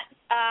time that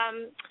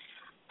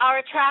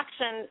our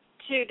attraction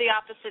to the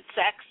opposite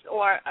sex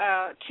or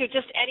to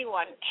just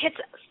anyone hits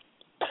us.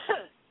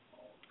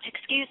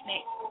 Excuse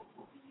me.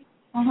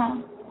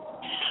 Mm-hmm.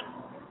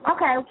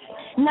 Okay.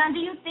 Now, do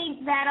you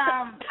think that,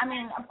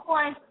 of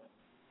course,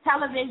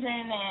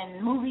 television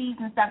and movies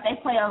and stuff, they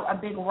play a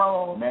big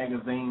role.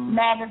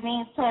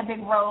 Magazines play a big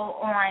role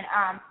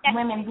on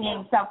women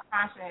being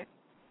self-conscious.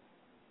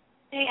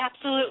 They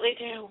absolutely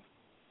do.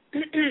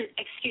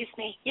 Excuse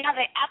me. Yeah,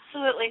 they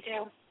absolutely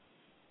do.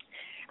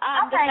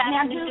 The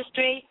fashion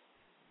industry.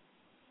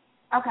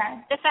 Okay.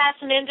 The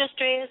fashion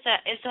industry is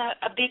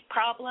a big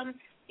problem.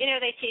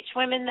 They teach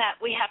women that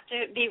we have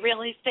to be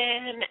really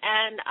thin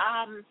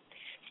and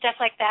stuff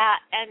like that.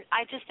 And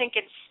I just think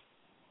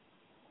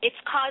it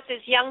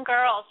causes young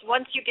girls,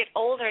 once you get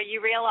older,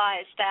 you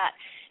realize that,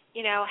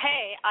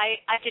 hey,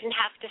 I didn't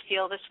have to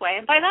feel this way.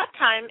 And by that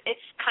time,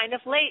 it's kind of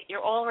late.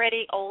 You're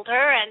already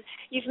older, and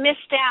you've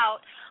missed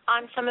out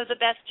on some of the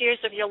best years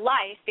of your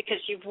life because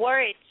you've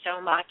worried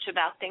so much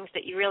about things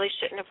that you really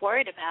shouldn't have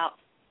worried about.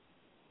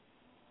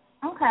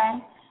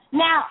 Okay.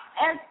 Now,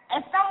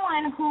 as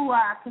someone who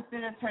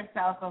considers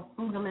herself a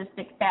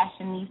frugalistic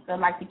fashionista,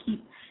 like to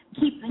keep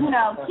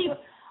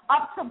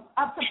up to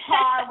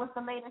par with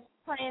the latest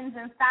trends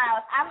and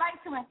styles, I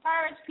like to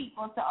encourage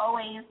people to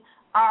always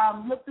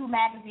look through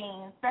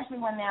magazines,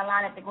 especially when they're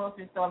aligned at the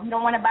grocery store. If you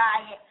don't want to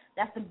buy it,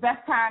 that's the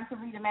best time to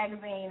read a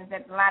magazine is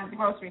at the line at the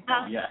grocery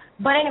store. Yeah.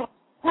 But anyway,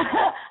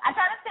 I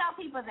try to tell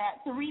people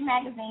that to read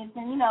magazines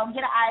and,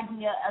 get an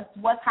idea of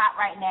what's hot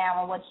right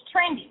now and what's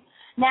trendy.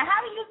 Now,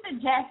 how would you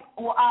suggest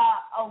that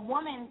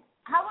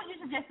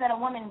a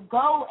woman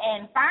go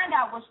and find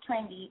out what's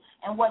trendy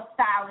and what's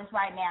stylish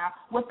right now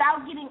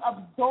without getting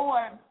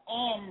absorbed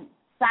in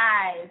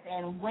size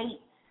and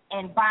weight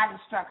and body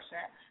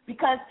structure?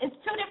 Because it's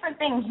two different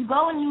things. You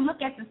go and you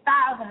look at the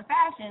styles and the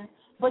fashions,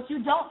 but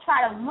you don't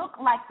try to look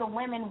like the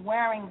women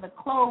wearing the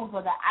clothes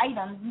or the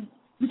items.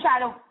 You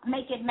try to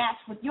make it match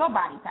with your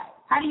body type.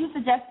 How do you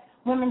suggest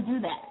women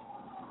do that?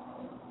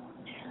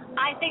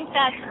 I think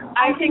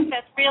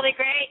that's really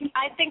great.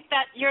 I think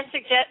that your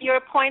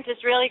point is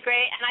really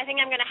great, and I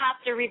think I'm going to have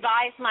to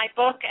revise my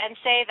book and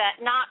say that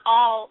not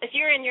all. If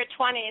you're in your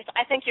 20s,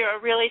 I think you're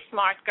a really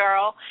smart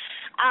girl,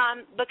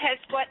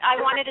 because what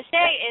I wanted to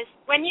say is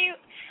when you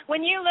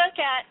look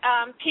at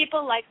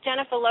people like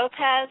Jennifer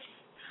Lopez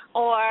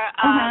or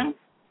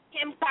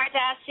Kim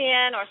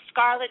Kardashian or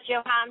Scarlett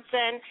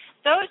Johansson,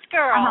 those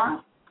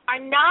girls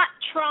are not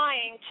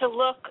trying to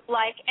look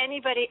like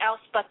anybody else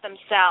but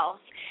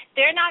themselves.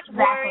 They're not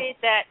worried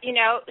that,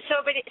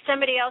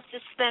 somebody else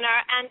is thinner.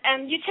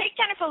 And you take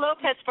Jennifer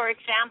Lopez, for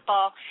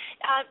example.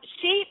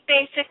 She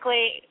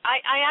basically,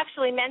 I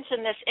actually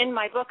mentioned this in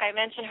my book. I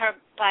mention her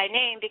by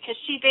name because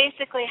she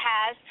basically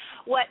has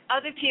what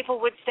other people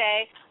would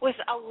say was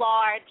a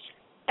large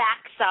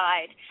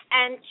backside.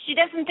 And she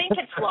doesn't think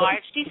it's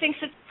large. She thinks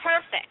it's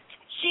perfect.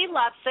 She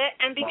loves it,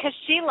 and because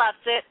she loves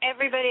it,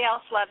 everybody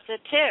else loves it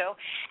too.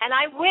 And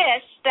I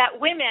wish that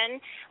women,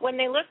 when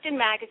they looked in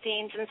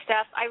magazines and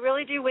stuff, I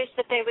really do wish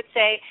that they would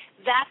say,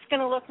 that's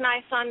going to look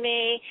nice on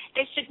me.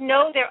 They should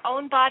know their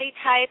own body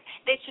type.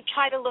 They should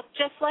try to look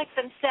just like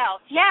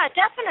themselves. Yeah,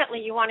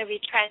 definitely you want to be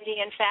trendy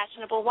and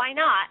fashionable. Why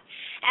not?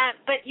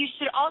 But you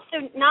should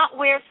also not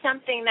wear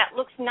something that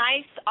looks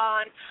nice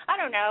on, I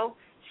don't know,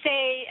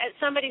 say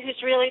somebody who's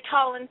really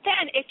tall and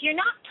thin. If you're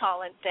not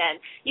tall and thin,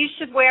 you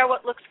should wear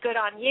what looks good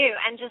on you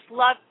and just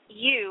love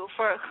you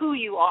for who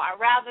you are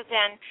rather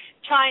than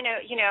trying to,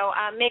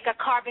 make a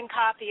carbon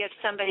copy of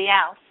somebody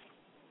else.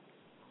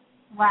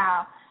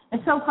 Wow.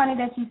 It's so funny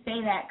that you say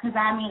that because,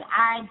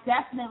 I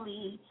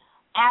definitely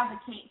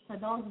advocate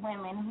for those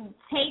women who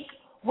take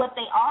what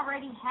they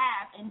already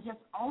have and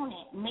just own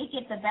it, make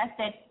it the best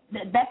that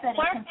it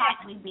can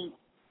possibly be.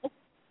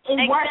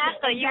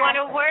 Exactly. You want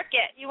to work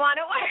it.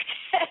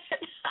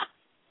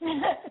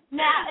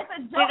 Now, it's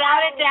a joke.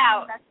 Without a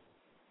doubt.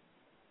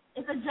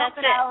 It's a joke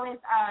that I always,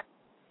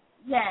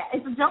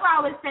 it's a joke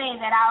I always say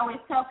that I always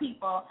tell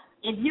people,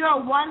 if you're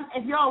a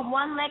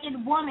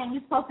one-legged woman,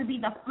 you're supposed to be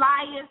the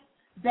flyest,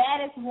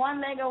 baddest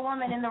one-legged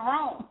woman in the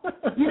room.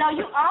 You own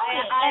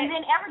it. And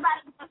then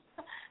everybody's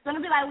going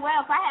to be like,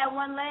 well, if I had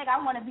one leg, I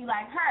want to be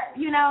like her,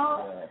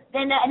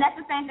 And that's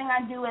the same thing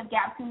I do with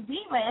Gap 2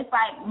 Diva. It's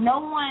like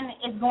no one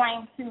is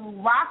going to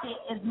rock it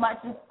as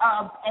much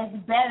as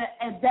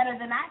better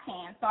than I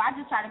can. So I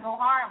just try to go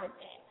hard with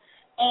it.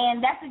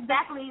 And that's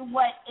exactly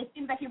what it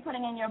seems like you're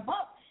putting in your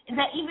book, is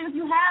that even if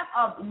you have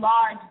a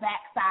large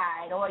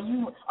backside or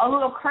you a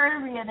little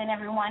curvier than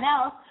everyone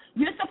else,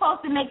 you're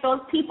supposed to make those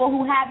people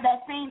who have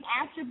that same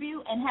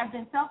attribute and have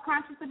been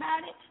self-conscious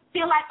about it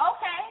feel like,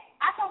 okay,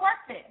 I can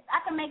work this. I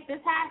can make this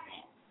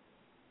happen.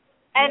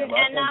 And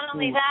not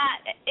only that,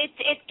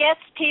 it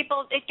gets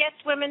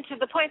women to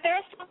the point. There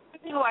are some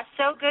women who are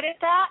so good at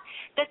that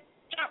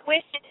I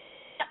wish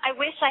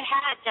I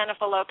had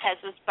Jennifer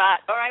Lopez's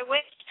butt, or I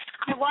wish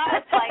I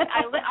was like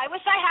I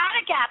wish I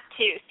had a gap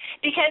tooth,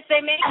 because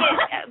they make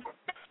it.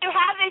 You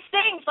have these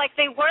things like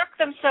they work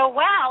them so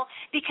well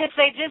because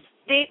they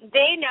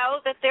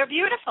know that they're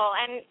beautiful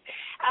and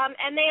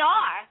they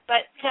are,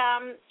 but.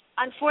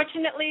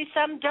 Unfortunately,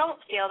 some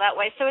don't feel that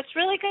way, so it's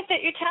really good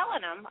that you're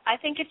telling them. I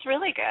think it's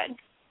really good.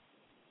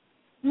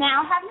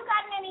 Now, have you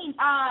gotten any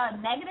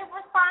negative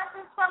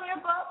responses from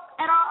your book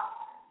at all?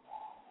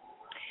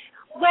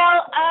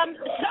 Well,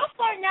 so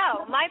far,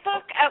 no. My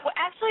book,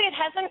 actually,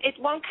 it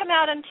won't come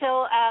out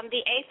until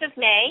the 8th of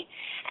May,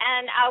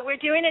 and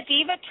we're doing a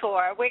Diva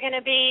tour. We're going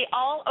to be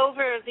all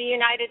over the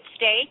United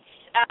States.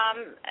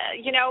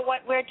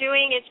 What we're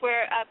doing is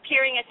we're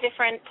appearing at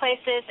different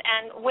places,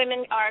 and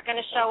women are going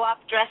to show up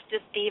dressed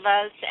as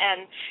divas,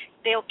 and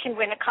they can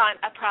win a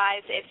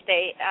prize if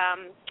they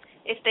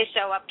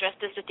show up dressed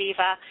as a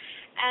diva.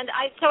 And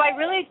I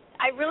really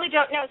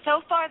don't know. So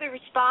far, the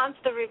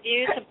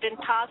reviews have been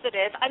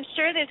positive. I'm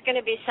sure there's going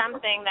to be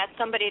something that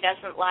somebody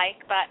doesn't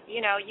like, but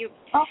I'll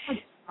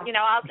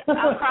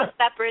cross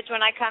that bridge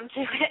when I come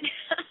to it.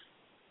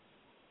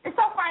 It's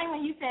so funny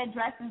when you said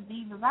dress as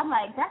divas. I'm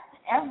like, that's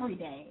every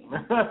day.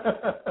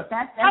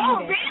 That's every day.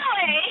 Oh,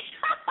 really?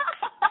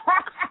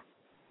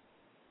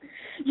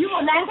 You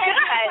will not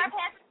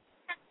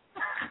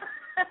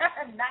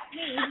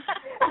me.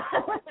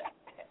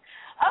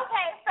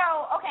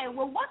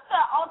 Well, what's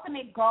the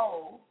ultimate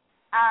goal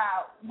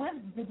with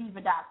the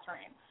Diva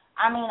Doctrine?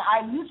 I mean,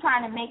 are you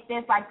trying to make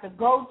this like the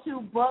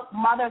go-to book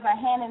mothers are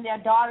handing their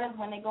daughters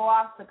when they go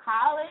off to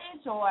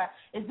college? Or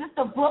is this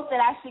the book that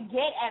I should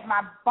get at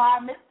my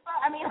bar mitzvah?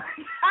 I mean,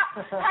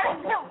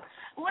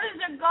 what is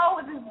your goal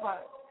with this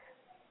book?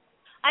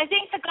 I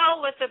think the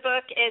goal with the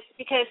book is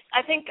because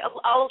I think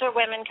older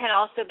women can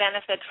also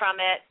benefit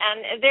from it.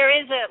 And there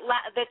is the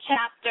last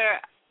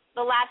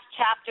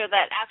chapter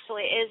that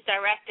actually is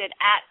directed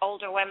at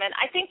older women.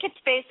 I think it's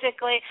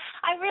basically,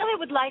 I really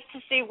would like to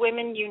see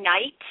women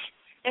unite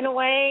in a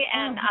way,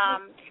 and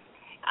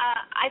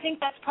I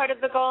think that's part of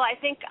the goal. I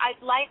think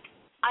I'd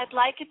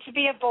like it to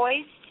be a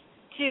voice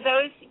to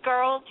those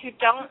girls who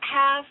don't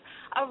have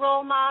a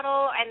role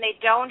model and they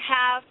don't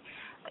have,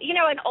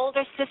 an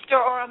older sister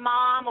or a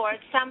mom or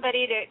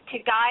somebody to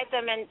guide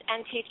them and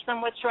teach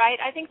them what's right.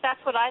 I think that's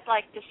what I'd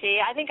like to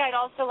see. I think I'd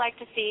also like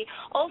to see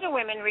older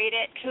women read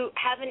it who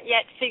haven't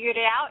yet figured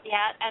it out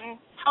yet, and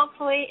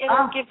hopefully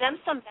it'll give them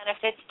some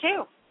benefits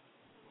too.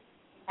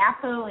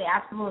 Absolutely.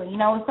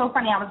 It's so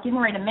funny. I was getting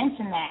ready to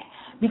mention that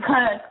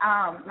because,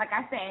 like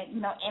I said,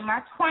 in my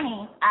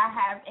 20s, I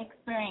have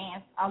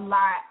experienced a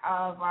lot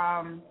of,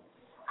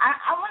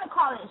 I want to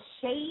call it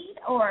shade,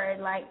 or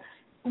like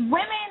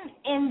women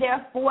in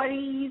their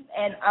 40s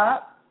and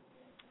up,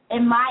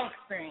 in my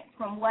experience,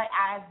 from what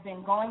I've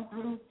been going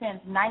through since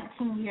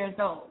 19 years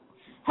old,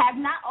 have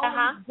not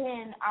always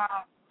been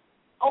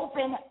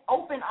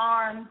open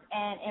arms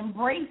and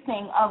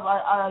embracing of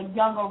a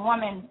younger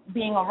woman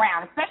being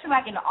around, especially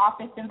like in the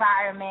office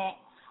environment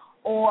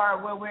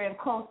or where we're in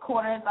close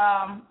quarters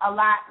a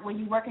lot, where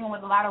you're working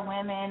with a lot of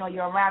women or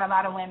you're around a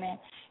lot of women.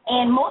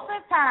 And most of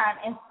the time,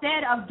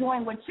 instead of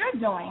doing what you're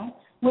doing,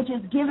 which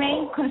is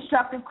giving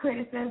constructive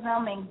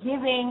criticism and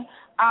giving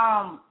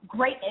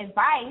great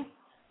advice,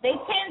 they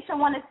tend to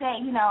want to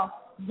say,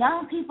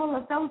 young people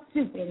are so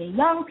stupid and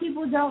young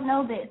people don't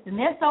know this and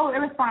they're so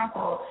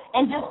irresponsible,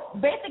 and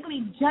just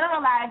basically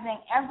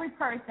generalizing every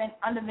person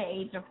under the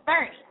age of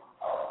 30.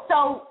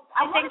 So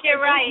I think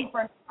you're right.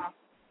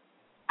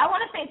 I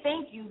want to say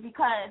thank you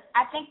because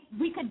I think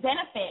we could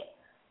benefit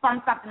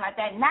from something like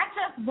that. Not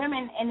just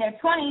women in their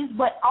 20s,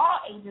 but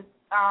all ages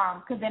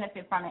could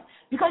benefit from it.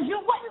 Because you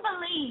wouldn't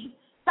believe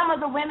some of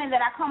the women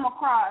that I come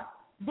across,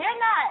 they're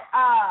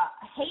not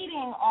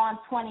hating on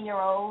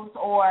 20-year-olds,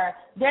 or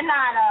they're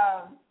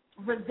not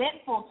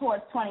resentful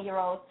towards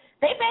 20-year-olds.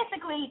 They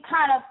basically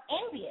kind of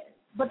envious,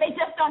 but they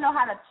just don't know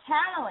how to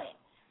channel it,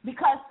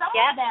 because some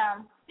of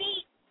them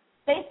see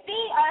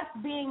us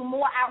being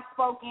more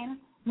outspoken,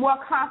 more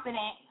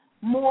confident,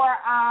 more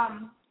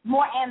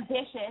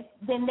ambitious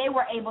than they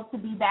were able to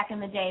be back in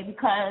the day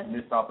because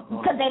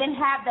they didn't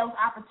have those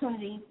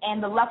opportunities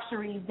and the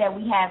luxuries that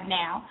we have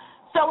now.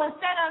 So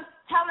instead of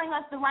telling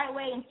us the right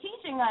way and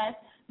teaching us,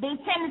 they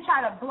tend to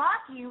try to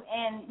block you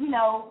and,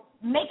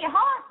 make it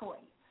hard for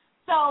you.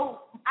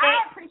 So I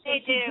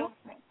appreciate you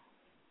doing it.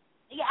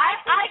 Yeah,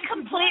 I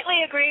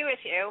completely agree with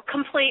you.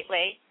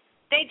 Completely.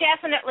 They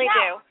definitely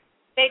do.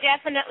 They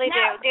definitely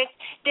do.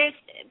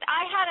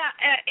 I had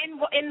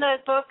in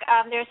the book,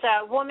 there's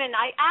a woman,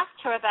 I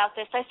asked her about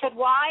this. I said,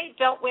 why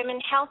don't women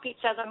help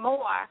each other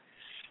more?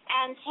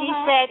 And she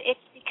said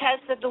it's because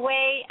of the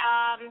way,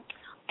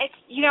 it's,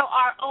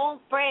 our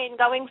old brain,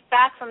 going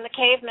back from the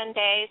caveman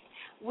days,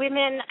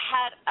 women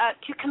had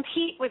to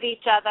compete with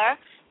each other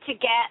to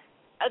get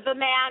the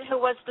man who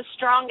was the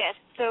strongest.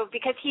 So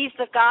because he's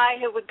the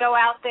guy who would go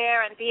out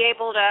there and be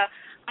able to,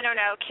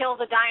 kill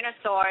the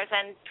dinosaurs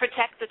and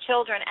protect the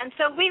children. And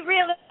so we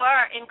really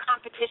were in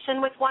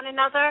competition with one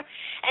another.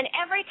 And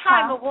every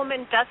time a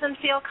woman doesn't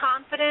feel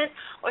confident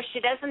or she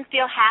doesn't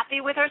feel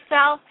happy with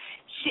herself,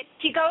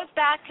 she goes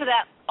back to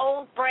that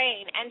old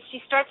brain and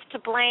she starts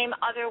to blame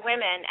other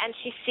women, and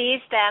she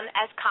sees them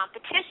as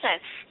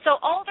competition.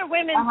 So older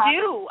women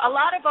a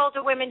lot of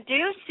older women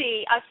do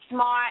see a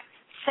smart,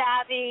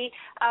 savvy,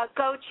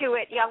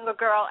 go-to-it younger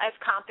girl as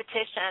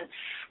competition.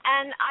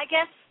 And I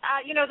guess,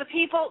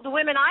 the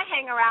women I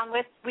hang around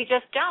with, we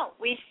just don't.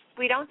 We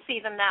don't see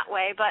them that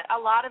way, but a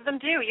lot of them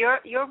do.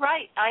 You're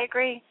right. I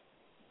agree.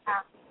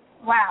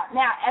 Wow.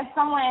 Now, as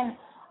someone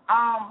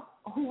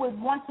who would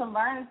want to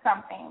learn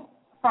something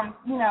from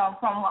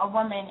a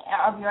woman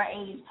of your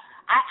age,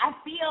 I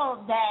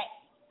feel that,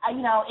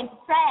 it's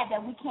sad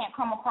that we can't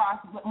come across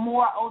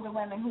more older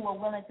women who are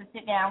willing to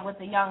sit down with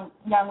a young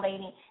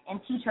lady and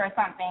teach her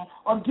something,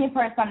 or give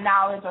her some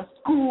knowledge, or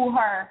school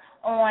her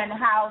on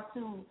how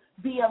to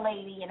be a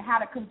lady and how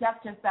to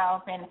conduct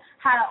yourself and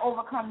how to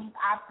overcome these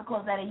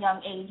obstacles at a young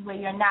age where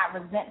you're not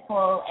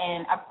resentful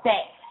and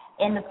upset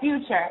in the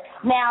future.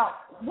 Now,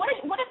 what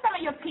are some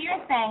of your peers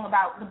saying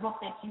about the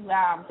book that you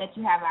have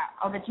out,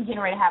 or that you're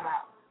getting ready to have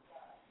out?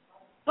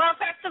 Well,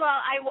 first of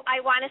all, I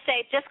want to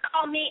say just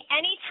call me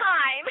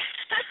anytime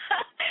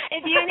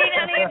If you need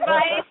any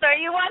advice or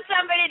you want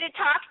somebody to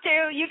talk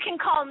to, you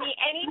can call me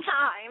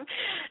anytime.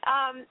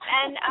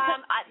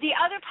 The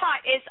other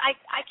part is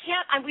I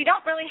can't. We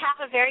don't really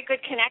have a very good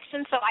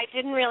connection, so I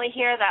didn't really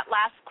hear that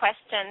last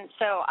question.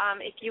 So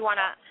if you want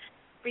to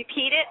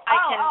repeat it, I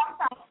can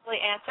probably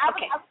answer.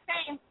 Okay. I was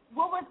saying,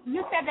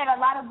 you said that a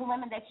lot of the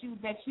women that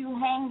you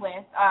hang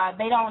with,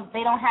 they don't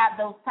have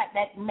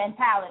that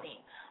mentality.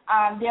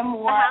 They're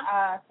more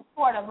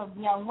supportive of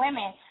young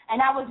women. And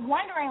I was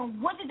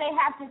wondering, what did they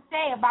have to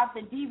say about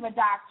the diva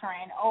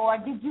doctrine, or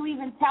did you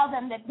even tell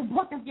them that the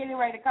book is getting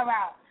ready to come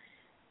out?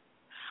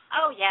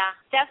 Oh yeah,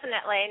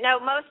 definitely.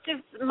 No, most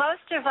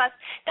of us.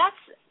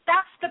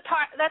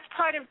 That's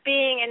part of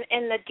being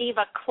in the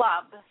diva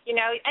club. You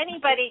know,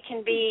 anybody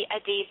can be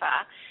a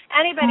diva.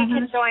 Anybody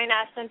can join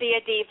us and be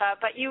a diva,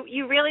 but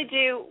you really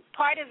do.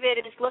 Part of it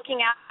is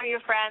looking out for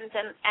your friends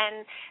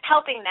and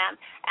helping them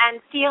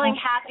and feeling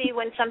happy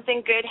when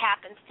something good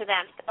happens to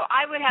them. So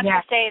I would have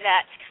to say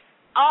that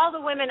all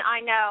the women I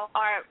know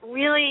are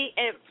really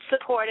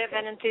supportive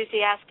and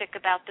enthusiastic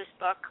about this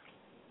book,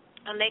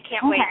 and they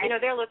can't wait. You know,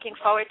 they're looking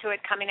forward to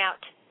it coming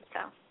out.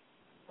 So.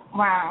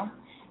 Wow.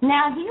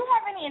 Now, do you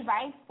have any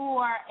advice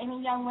for any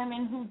young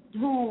women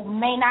who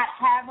may not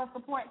have a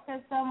support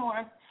system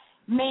or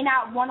may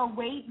not want to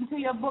wait until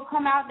your book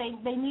come out?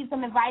 They need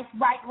some advice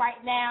right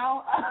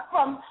now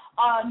from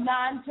a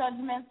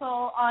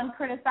non-judgmental,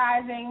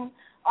 uncriticizing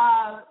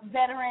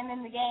veteran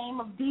in the game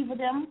of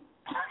divadom.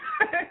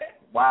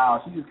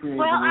 Wow, she just created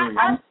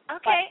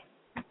okay.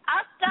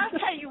 I'll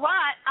tell you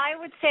what, I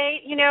would say,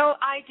 you know,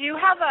 I do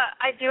have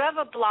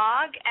a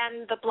blog,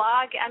 and the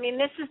blog, I mean,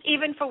 this is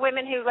even for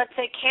women who, let's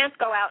say, can't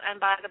go out and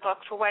buy the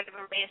book for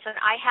whatever reason.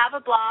 I have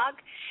a blog,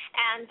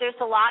 and there's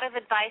a lot of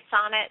advice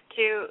on it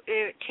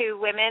to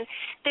women.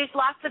 There's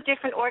lots of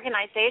different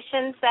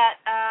organizations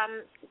that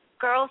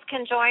girls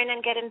can join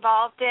and get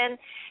involved in,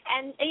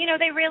 and, you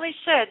know, they really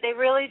should. They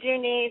really do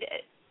need...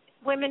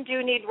 Women do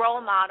need role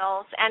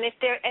models, and if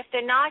they're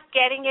not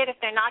getting it, if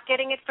they're not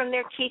getting it from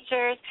their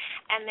teachers,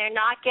 and they're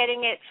not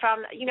getting it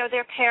from, you know,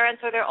 their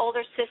parents or their older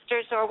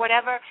sisters or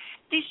whatever,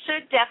 they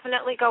should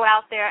definitely go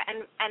out there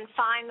and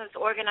find those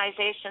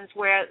organizations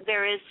where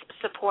there is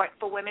support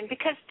for women,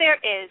 because there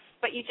is,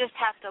 but you just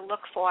have to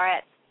look for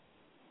it.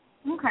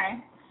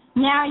 Okay.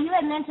 Now, you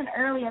had mentioned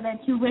earlier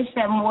that you wish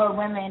that more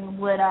women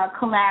would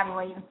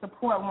collaborate and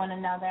support one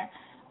another.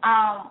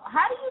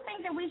 How do you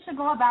think that we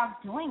should go about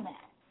doing that?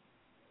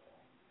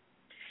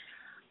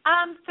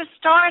 For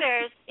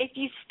starters, if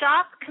you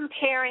stop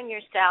comparing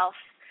yourself,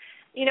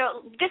 you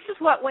know, this is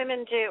what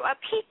women do.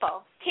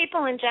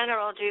 People in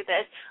general do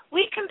this.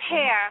 We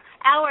compare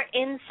our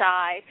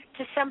inside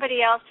to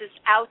somebody else's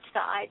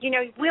outside. You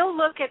know, we'll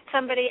look at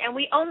somebody and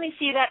we only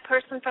see that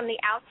person from the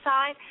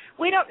outside.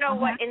 We don't know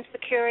what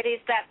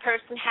insecurities that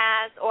person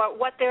has or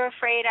what they're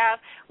afraid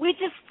of. We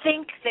just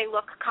think they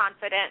look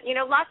confident. You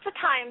know, lots of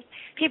times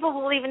people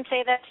will even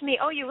say that to me,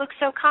 oh, you look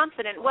so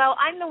confident. Well,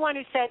 I'm the one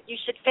who said you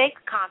should fake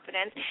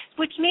confidence,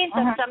 which means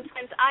that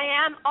sometimes I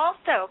am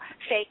also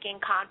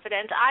faking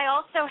confidence. I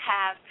also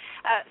have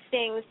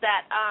things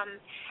that,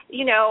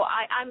 you know,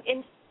 I'm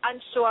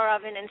unsure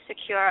of and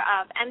insecure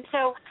of. And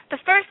so the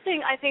first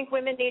thing I think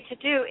women need to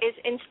do is,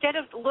 instead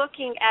of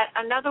looking at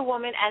another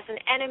woman as an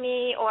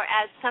enemy or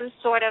as some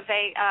sort of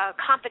a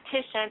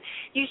competition,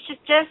 you should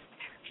just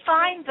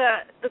find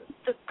the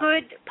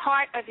good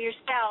part of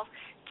yourself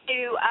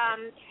to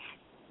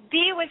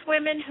be with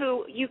women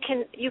who you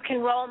can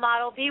role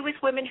model. Be with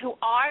women who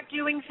are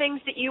doing things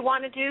that you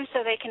want to do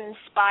so they can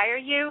inspire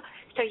you,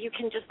 so you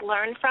can just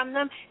learn from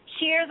them.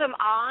 Cheer them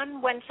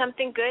on when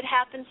something good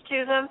happens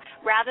to them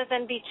rather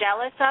than be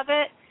jealous of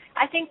it.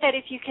 I think that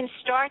if you can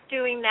start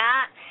doing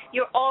that,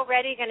 you're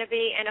already going to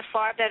be in a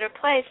far better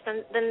place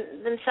than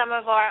some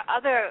of our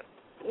other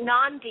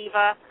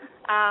non-diva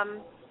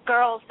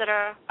girls that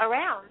are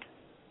around.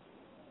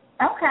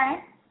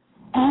 Okay.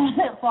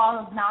 For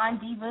all of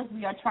non-divas,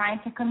 we are trying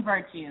to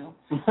convert you.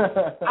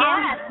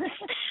 Yes.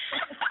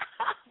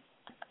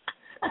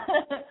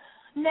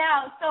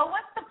 Now, so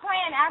what's the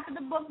plan after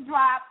the book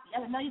drops?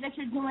 I know that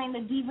you're doing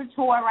the Diva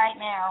Tour right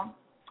now,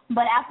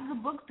 but after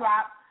the book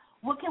drops,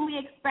 what can we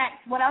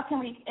expect? What else can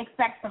we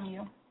expect from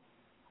you?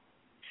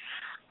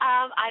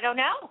 I don't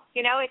know.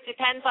 You know, it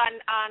depends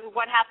on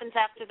what happens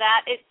after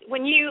that.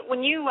 When you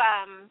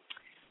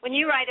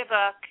write a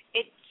book,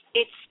 it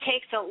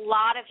takes a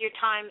lot of your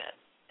time.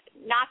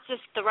 Not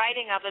just the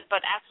writing of it,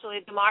 but actually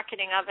the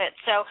marketing of it.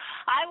 So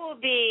I will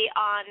be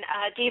on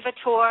a Diva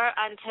Tour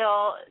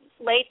until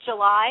late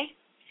July,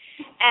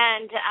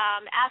 and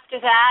after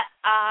that,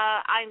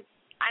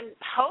 I'm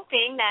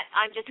hoping that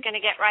I'm just going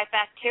to get right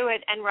back to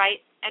it and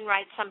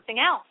write something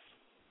else.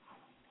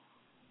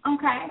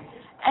 Okay,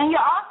 and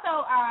you're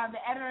also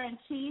the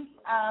editor-in-chief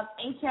of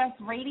HS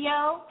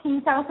Radio. Can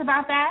you tell us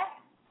about that?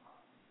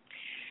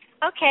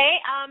 Okay,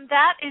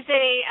 that is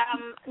a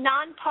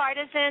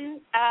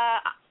nonpartisan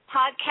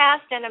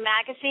podcast and a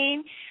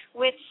magazine,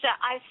 which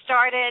I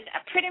started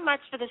pretty much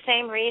for the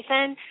same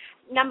reason.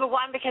 number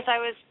one, because I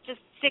was just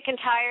sick and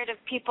tired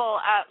of people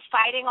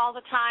fighting all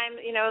the time,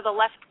 the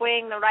left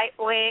wing, the right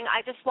wing.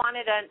 I just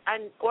wanted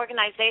an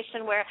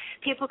organization where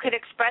people could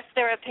express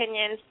their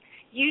opinions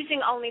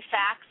using only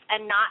facts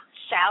and not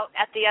shout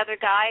at the other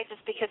guy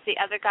just because the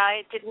other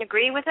guy didn't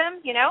agree with him,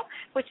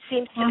 which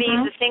seems to be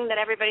the thing that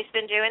everybody's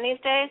been doing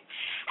these days.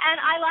 And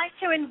I like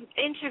to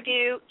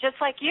interview, just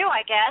like you,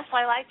 I guess,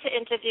 I like to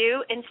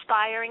interview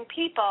inspiring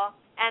people.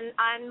 And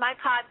on my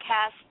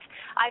podcast,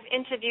 I've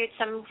interviewed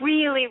some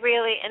really,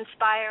 really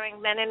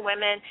inspiring men and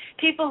women,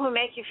 people who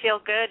make you feel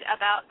good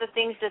about the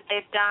things that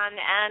they've done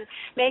and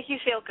make you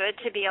feel good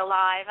to be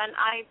alive. And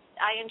I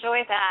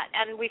enjoy that.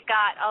 And we've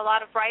got a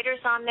lot of writers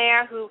on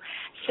there who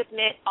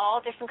submit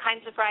all different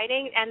kinds of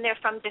writing, and they're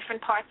from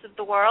different parts of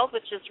the world,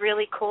 which is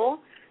really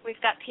cool.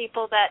 We've got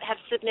people that have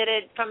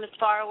submitted from as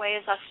far away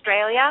as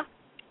Australia.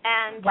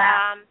 And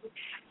wow.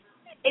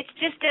 It's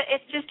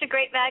just a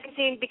great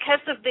magazine.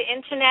 Because of the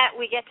internet,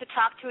 we get to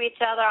talk to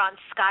each other on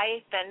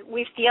Skype, and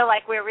we feel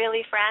like we're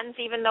really friends,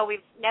 even though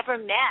we've never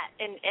met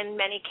in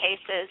many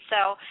cases.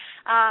 So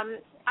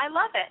I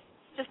love it.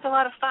 It's just a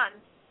lot of fun.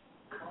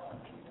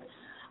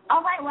 All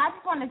right. Well, I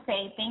just want to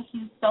say thank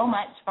you so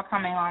much for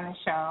coming on the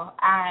show.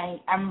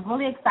 I'm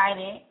really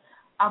excited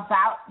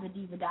about the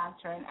Diva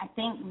Doctrine. I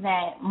think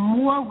that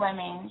more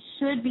women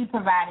should be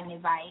providing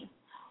advice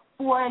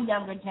for a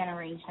younger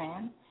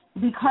generation,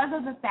 because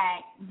of the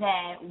fact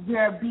that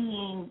we're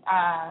being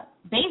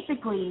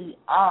basically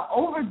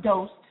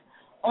overdosed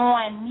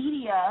on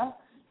media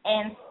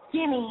and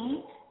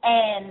skinny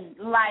and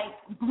like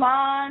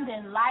blonde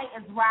and light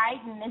is right,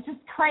 and it's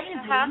just crazy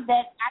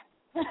that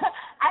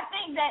I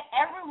think that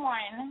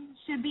everyone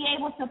should be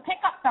able to pick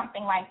up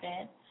something like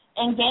this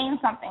and gain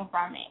something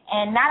from it.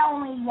 And not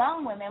only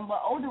young women,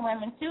 but older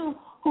women too,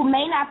 who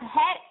may not have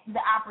had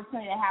the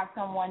opportunity to have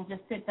someone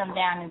just sit them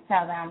down and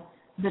tell them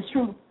the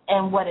truth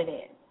and what it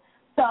is.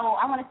 So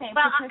I want to say,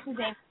 Patricia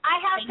Davis. I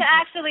have to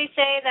actually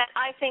say that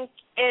I think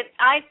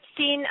I've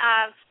seen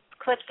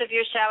clips of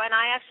your show, and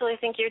I actually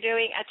think you're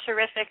doing a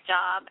terrific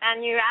job.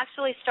 And you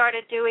actually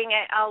started doing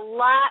it a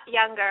lot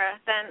younger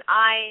than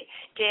I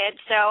did.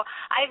 So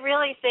I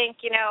really think,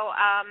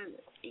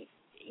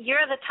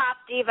 you're the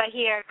top diva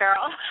here,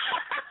 girl.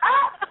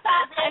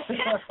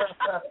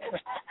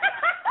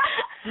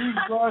 She's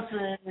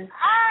blushing.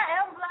 I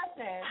am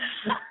blushing.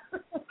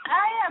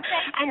 I am.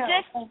 Thank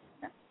you.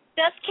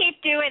 Just keep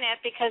doing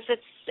it, because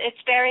it's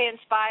very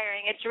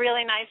inspiring. It's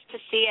really nice to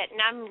see it, and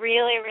I'm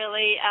really,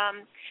 really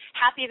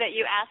happy that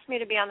you asked me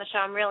to be on the show.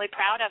 I'm really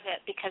proud of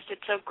it because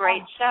it's a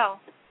great show.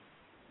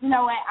 You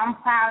know what? I'm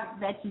proud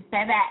that you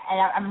said that,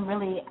 and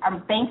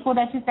I'm thankful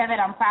that you said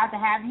that. I'm proud to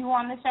have you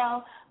on the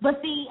show.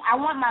 But see, I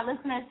want my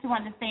listeners to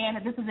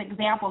understand that this is an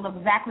example of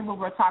exactly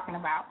what we're talking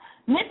about.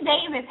 Miss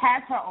Davis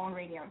has her own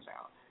radio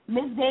show.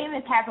 Miss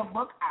Davis has a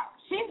book out.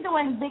 She's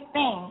doing big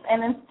things,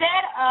 and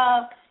instead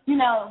of you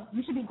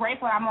should be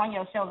grateful I'm on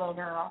your show, little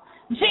girl.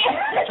 She's giving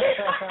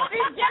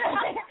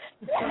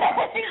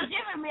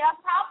me a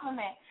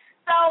compliment.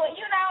 So,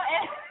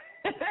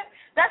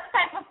 that's the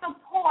type of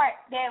support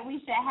that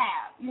we should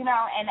have,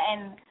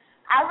 and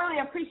I really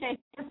appreciate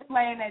you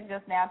explaining that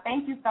just now.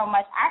 Thank you so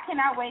much. I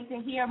cannot wait to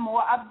hear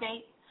more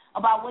updates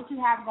about what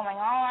you have going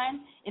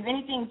on. If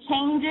anything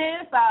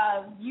changes,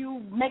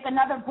 you make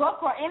another book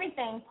or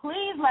anything,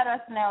 please let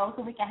us know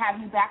so we can have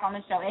you back on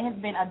the show. It has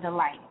been a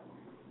delight.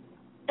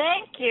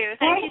 Thank you.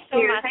 Thank you so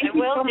much. I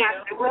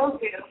will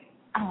do.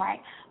 All right.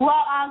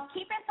 Well,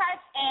 keep in touch.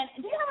 And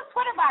do you have a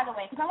Twitter, by the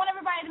way? Because I want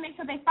everybody to make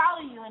sure they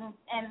follow you and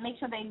make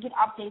sure they get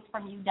updates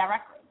from you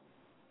directly.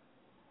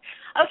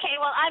 Okay.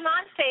 Well, I'm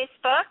on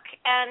Facebook,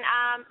 and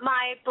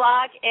my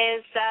blog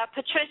is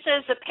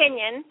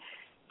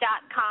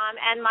patriciasopinion.com,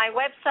 and my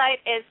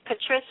website is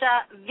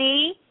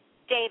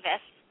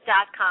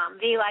patriciavdavis.com,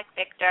 V like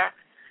Victor.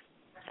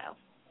 So.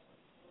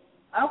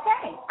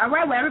 Okay. All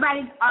right. Well,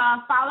 everybody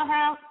follow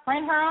her,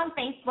 friend her on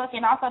Facebook,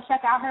 and also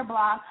check out her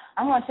blog.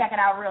 I'm going to check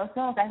it out real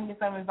soon so I can get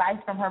some advice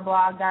from her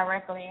blog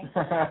directly.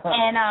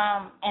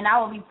 and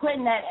I will be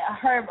putting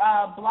her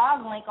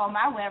blog link on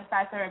my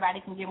website so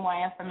everybody can get more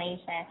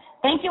information.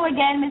 Thank you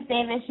again, Ms.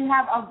 Davis. You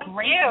have a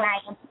great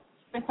night.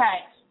 Keep in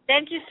touch.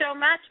 Thank you so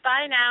much.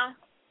 Bye now.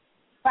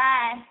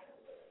 Bye.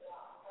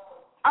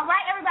 All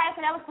right, everybody,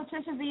 so that was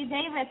Patricia V.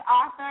 Davis,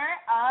 author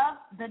of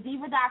The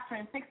Diva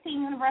Doctrine,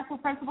 16 Universal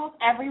Principles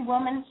Every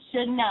Woman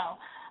Should Know.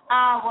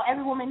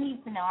 Every woman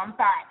needs to know, I'm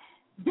sorry.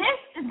 This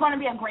is going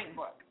to be a great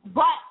book,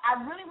 but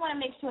I really want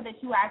to make sure that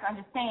you guys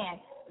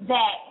understand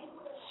that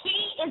she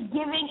is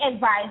giving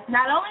advice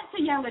not only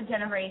to younger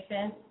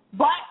generations,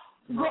 but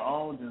to her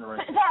own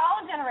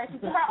generation,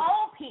 to her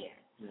own peers.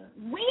 Yeah.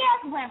 We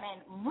as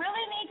women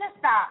really need to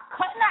stop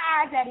cutting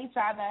our eyes at each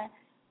other,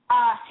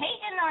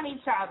 hating on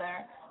each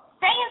other,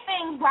 saying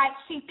things like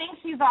she thinks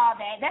she's all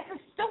that. That's the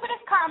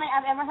stupidest comment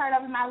I've ever heard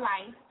of in my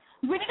life.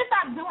 We need to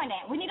stop doing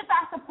that. We need to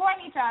stop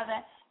supporting each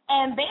other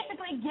and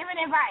basically giving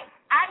advice.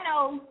 I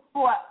know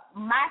for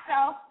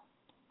myself,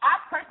 I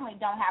personally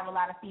don't have a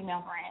lot of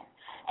female friends.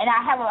 And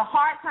I have a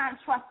hard time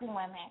trusting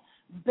women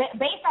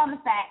based on the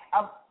fact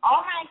of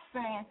all my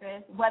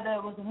experiences, whether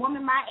it was a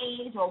woman my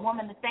age or a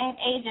woman the same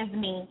age as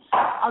me.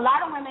 A lot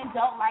of women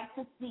don't like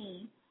to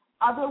see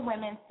other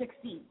women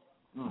succeed.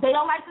 They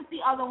don't like to see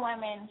other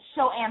women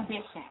show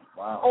ambition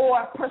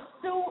or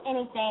pursue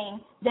anything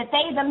that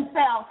they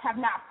themselves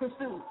have not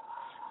pursued.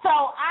 So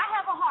I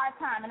have a hard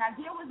time, and I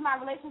deal with my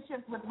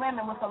relationships with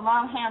women with a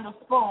long-handled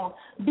spoon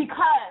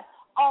because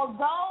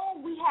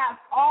although we have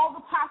all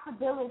the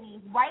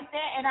possibilities right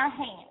there in our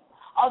hands,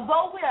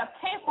 although we are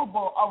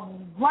capable of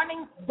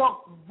running the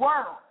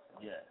world,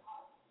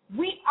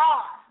 we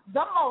are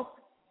the most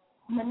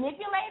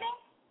manipulating,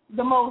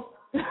 the most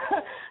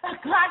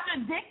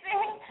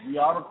contradicting, we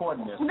are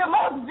recording this, the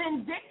most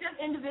vindictive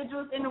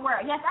individuals in the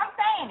world. Yes, I'm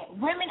saying it.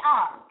 Women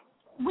are.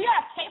 We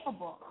are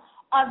capable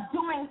of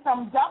doing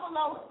some 007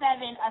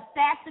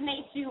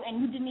 assassinate you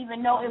and you didn't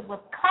even know it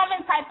was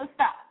coming type of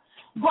stuff.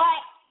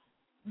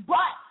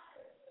 But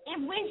if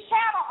we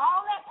channel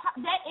all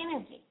that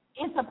energy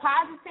into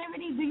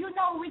positivity, do you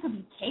know what we could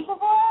be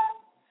capable of?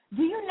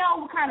 Do you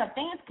know what kind of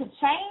things could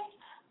change?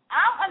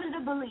 I'm under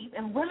the belief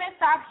if women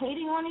stop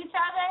hating on each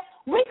other,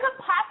 we could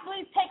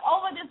possibly take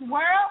over this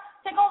world,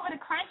 take over the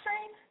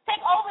country,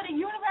 take over the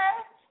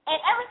universe, and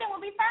everything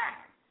will be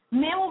fine.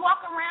 Men will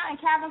walk around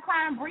in Calvin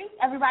Klein briefs.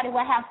 Everybody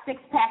will have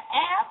six-pack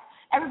abs.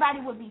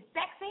 Everybody will be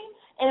sexy.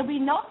 And there will be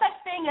no such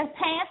thing as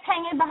pants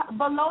hanging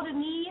below the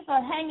knees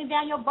or hanging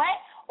down your butt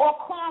or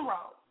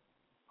cornrows.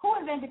 Who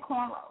invented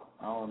cornrows?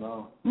 I don't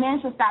know. Men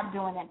should stop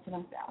doing that to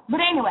themselves.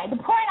 But anyway, the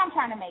point I'm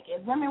trying to make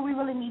is women, we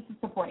really need to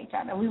support each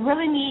other. We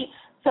really need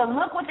to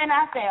look within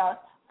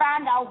ourselves,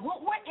 find out what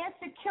we're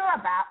insecure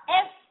about,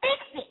 and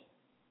fix it.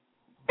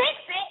 Fix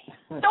it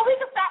so we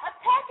can stop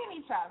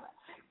attacking each other.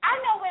 I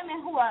know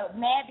women who are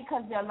mad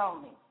because they're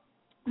lonely,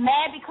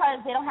 mad because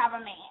they don't have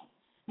a man,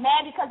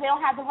 mad because they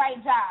don't have the right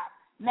job,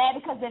 mad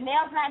because their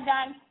nails not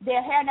done,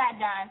 their hair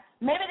not done.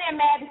 Maybe they're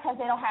mad because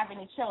they don't have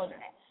any children.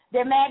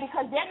 They're mad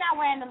because they're not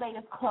wearing the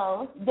latest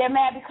clothes. They're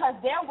mad because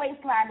their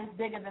waistline is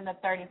bigger than the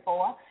 34.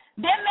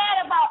 They're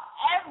mad about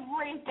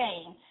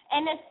everything.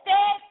 And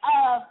instead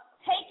of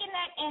taking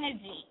that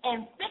energy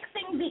and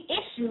fixing the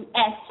issue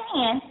at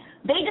hand,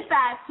 they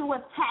decide to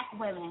attack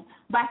women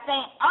by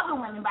saying, other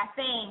women, by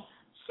saying,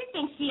 she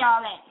thinks she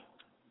all that.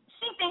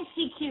 She thinks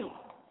she cute.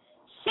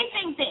 She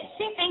thinks this.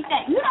 She thinks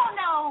that. You don't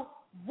know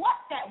what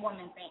that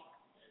woman thinks.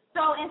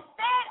 So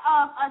instead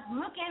of us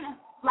looking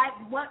like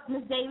what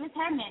Ms. Davis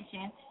had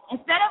mentioned,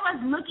 instead of us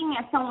looking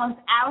at someone's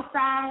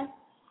outside,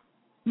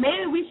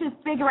 maybe we should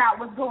figure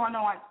out what's going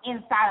on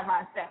inside of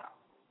ourselves.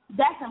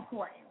 That's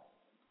important.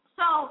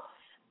 So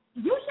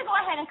you should go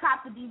ahead and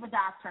cop the diva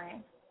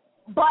doctrine.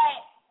 But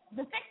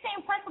the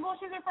 16 principles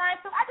she's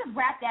referring to, I just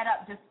wrapped that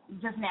up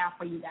just now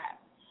for you guys.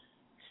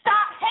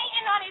 Stop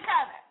hating on each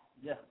other.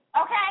 Yeah.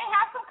 Okay?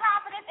 Have some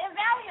confidence and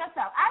value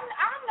yourself.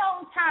 I've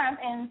known times,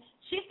 and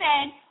she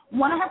said,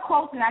 one of her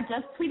quotes, and I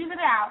just tweeted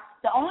it out,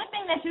 the only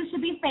thing that you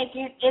should be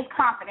faking is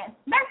confidence.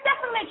 That's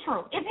definitely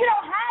true. If you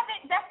don't have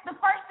it, that's the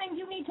first thing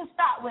you need to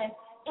start with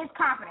is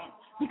confidence.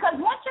 Because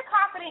once you're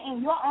confident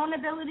in your own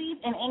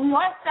abilities and in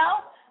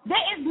yourself,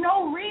 there is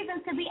no reason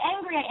to be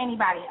angry at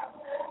anybody else.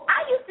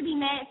 I used to be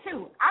mad,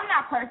 too. I'm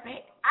not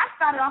perfect. I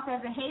started off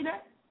as a hater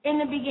in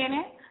the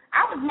beginning.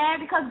 I was mad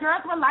because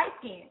girls were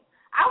light-skinned.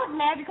 I was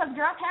mad because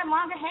girls had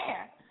longer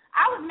hair.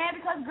 I was mad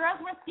because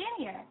girls were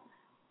skinnier.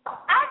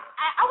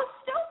 I was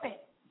stupid.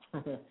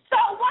 So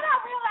what I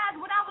realized,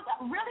 what I was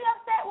really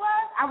upset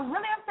was, I was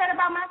really upset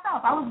about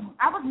myself.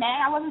 I was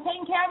mad I wasn't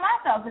taking care of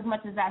myself as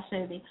much as I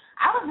should be.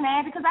 I was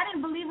mad because I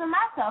didn't believe in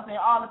myself and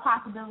all the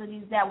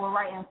possibilities that were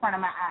right in front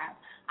of my eyes.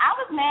 I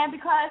was mad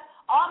because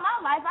all my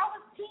life I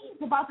was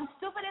teased about the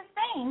stupidest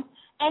things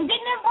and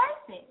didn't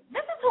embrace it.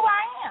 This is who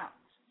I am.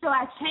 So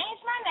I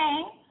changed my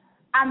name.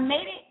 I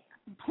made it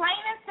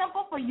plain and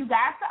simple for you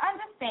guys to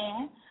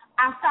understand.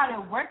 I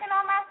started working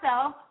on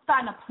myself,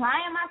 started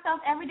applying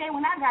myself every day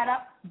when I got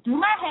up, do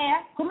my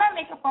hair, put my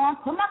makeup on,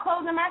 put my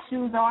clothes and my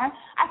shoes on.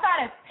 I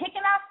started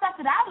picking out stuff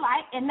that I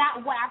like and not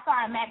what I saw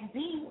in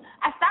magazines.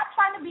 I stopped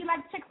trying to be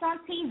like chicks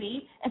on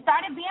TV and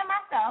started being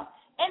myself.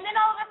 And then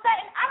all of a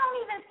sudden, I don't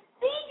even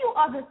see you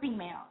other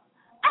females.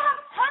 I have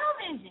tunnel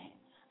vision.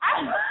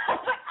 I'm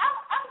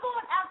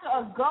going after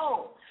a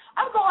goal.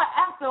 I'm going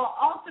after an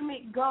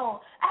ultimate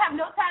goal. I have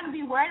no time to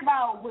be worried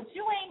about what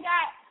you ain't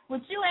got,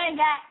 what you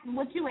ain't got, and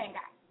what you ain't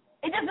got.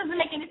 It just doesn't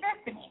make any sense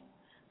to me.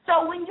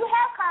 So when you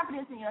have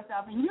confidence in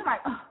yourself and you're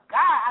like, oh,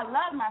 God, I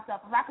love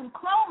myself. If I can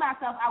clone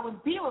myself, I would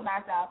be with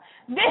myself.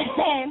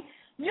 Then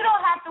you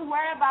don't have to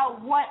worry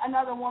about what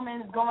another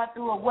woman is going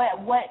through or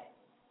what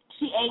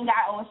she ain't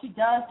got or she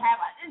does have.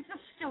 It's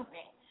just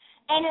stupid.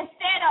 And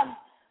instead of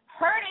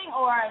hurting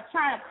or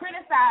trying to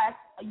criticize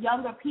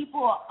younger people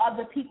or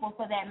other people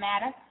for that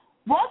matter,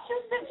 won't you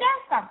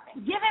suggest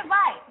something? Give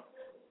advice.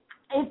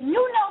 If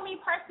you know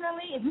me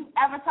personally, if you've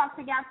ever talked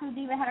to Gal2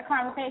 Diva and had a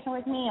conversation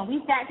with me and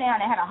we sat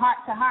down and had a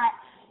heart-to-heart,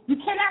 you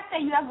cannot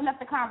say you ever left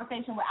the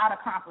conversation without a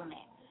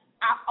compliment.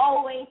 I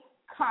always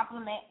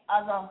compliment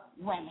other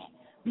women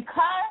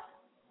because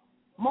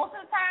most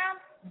of the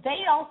time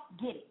they don't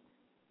get it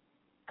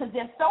because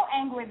they're so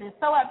angry, they're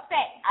so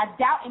upset. I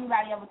doubt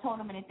anybody ever told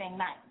them anything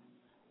nice.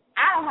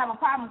 I don't have a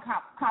problem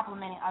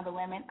complimenting other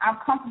women. I'm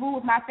comfortable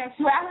with my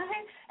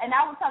sexuality, and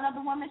I will tell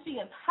another woman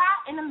she is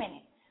hot in a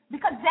minute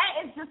because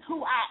that is just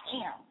who I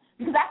am.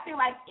 Because I feel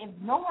like if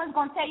no one's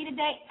going to tell you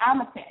today, I'm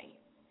going to tell you.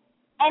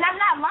 And I'm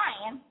not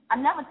lying. I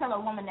never tell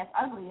a woman that's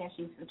ugly that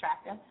she's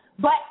attractive.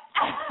 But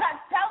I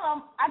tell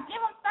them, I give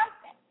them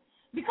something.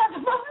 Because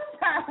most of the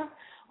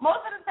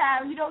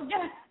time, you don't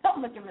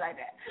look at me like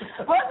that.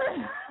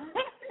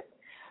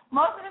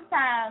 Most of the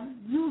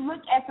time, you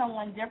look at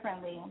someone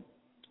differently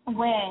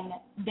when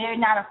they're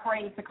not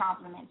afraid to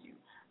compliment you.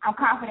 I'm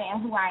confident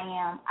in who I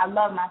am. I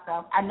love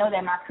myself. I know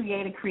that my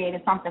creator created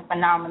something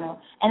phenomenal,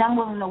 and I'm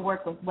willing to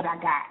work with what I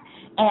got.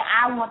 And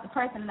I want the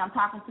person that I'm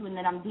talking to and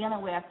that I'm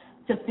dealing with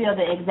to feel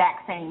the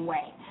exact same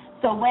way.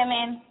 So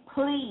women,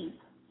 please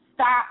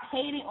stop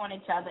hating on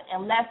each other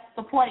and let's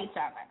support each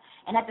other.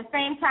 And at the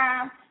same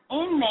time,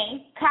 in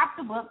May, cop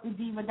the book, The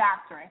Diva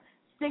Doctrine,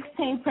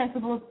 16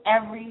 principles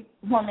every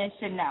woman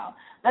should know.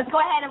 Let's go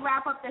ahead and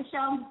wrap up the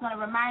show. I'm just going to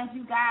remind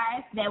you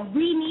guys that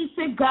we need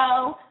to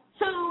go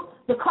to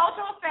the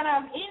Cultural Center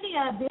of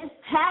India this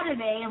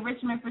Saturday in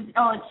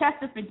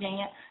Chester,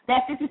 Virginia,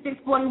 that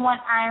 5641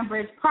 Iron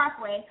Bridge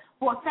Parkway,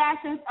 for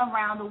Fashions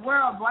Around the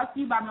World, brought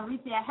to you by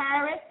Maricia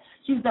Harris.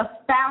 She's the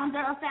founder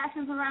of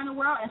Fashions Around the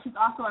World, and she's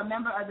also a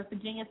member of the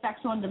Virginia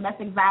Sexual and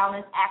Domestic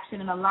Violence Action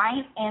and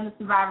Alliance and the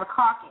Survivor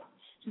Caucus.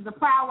 She's a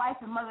proud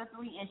wife and mother of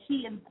 3, and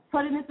she is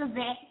putting this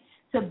event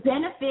to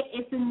benefit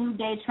It's a New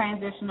Day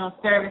Transitional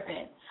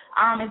Services.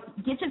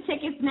 Get your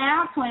tickets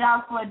now,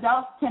 $20 for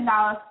adults, $10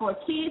 for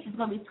kids. It's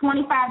going to be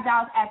 $25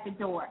 at the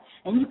door.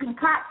 And you can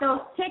cop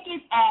those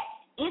tickets at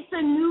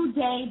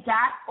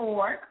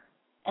itsanewday.org,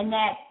 and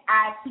that's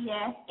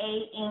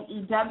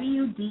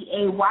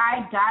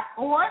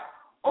itsanewday.org,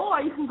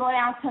 or you can go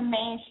down to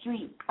Main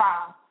Street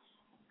Spa.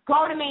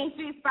 Go to Main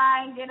Street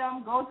Spa and get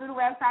them. Go through the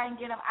website and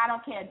get them. I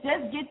don't care.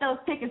 Just get those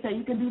tickets so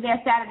you can be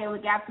there Saturday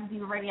with Gap2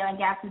 Diva Radio and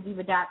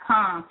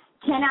Gap2Diva.com.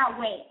 Cannot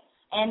wait.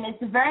 And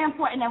it's very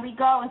important that we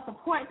go and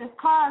support this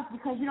cause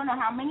because you don't know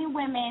how many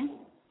women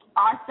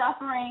are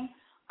suffering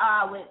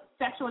with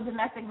sexual and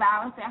domestic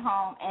violence at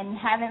home and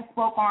haven't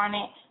spoke on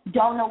it,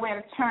 don't know where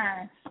to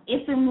turn.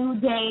 It's a New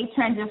Day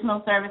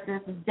Transitional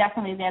Services is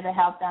definitely there to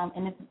help them,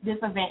 and this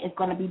event is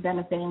going to be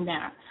benefiting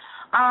them.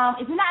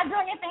 If you're not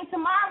doing anything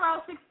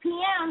tomorrow, 6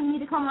 p.m., you need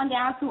to come on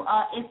down to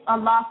it's a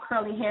Loft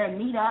Curly Hair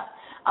Meetup,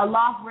 a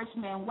Loft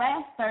Richmond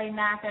West,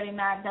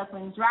 3939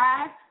 Duckling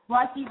Drive.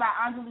 Brought to you by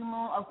Anjali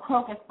Moon of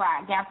Crocus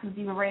Spot. Gap2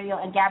 Diva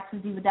Radio and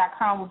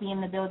Gap2Diva.com will be in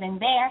the building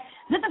there.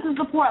 This is to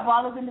support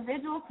all those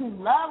individuals who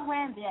love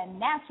wearing their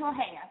natural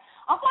hair.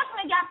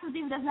 Unfortunately, Gap2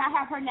 Diva does not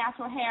have her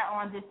natural hair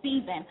on this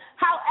season.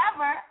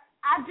 However,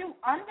 I do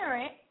under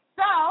it,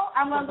 so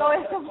I'm going to go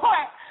and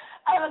support.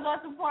 I'm going to go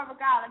support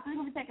regardless. We're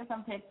going to be taking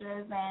some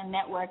pictures and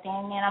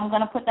networking, and I'm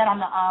going to put that on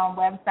the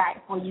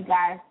website for you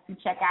guys to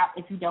check out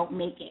if you don't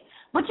make it.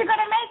 But you're going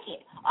to make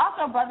it.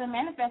 Also, Brother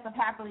Manifest of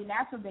Happily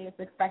Natural Day is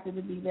expected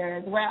to be there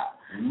as well.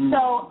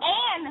 So,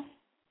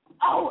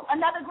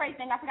 another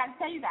great thing I forgot to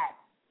tell you guys.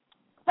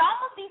 Some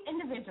of these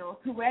individuals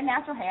who wear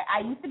natural hair,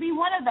 I used to be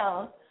one of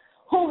those,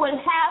 who would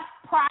have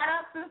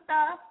products and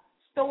stuff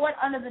stored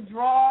under the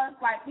drawers,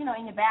 like, in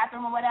your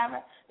bathroom or whatever,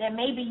 that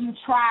maybe you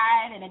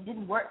tried and it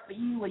didn't work for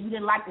you or you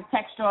didn't like the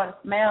texture or the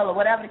smell or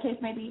whatever the case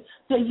may be,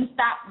 so you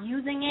stopped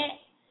using it.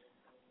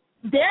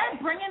 They're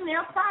bringing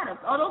their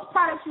products, all those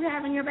products you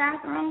have in your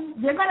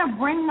bathroom, they're going to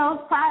bring those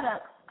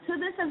products to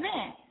this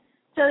event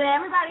so that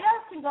everybody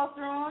else can go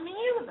through them and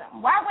use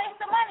them. Why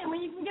waste the money when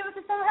you can give it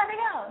to somebody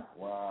else?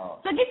 Wow.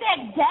 So get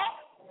that Dex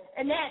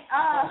and that,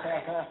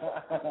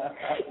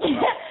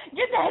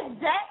 get that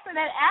Dex and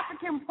that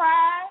African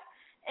Pride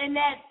and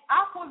that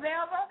Aqua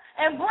Velva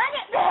and bring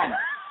it down.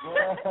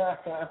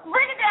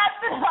 Bring it down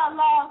to the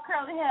Long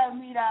Curly Hair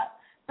Meetup.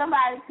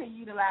 Somebody could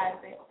utilize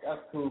it.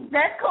 That's cool.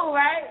 That's cool,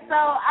 right? So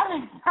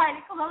I'm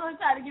excited because I'm going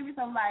to try to give you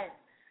some,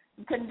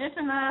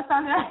 conditioner or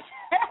something like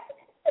that.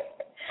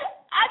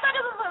 I thought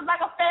this was,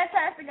 a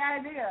fantastic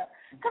idea.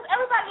 Because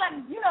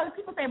everybody,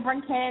 people say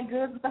bring canned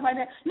goods and stuff like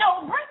that.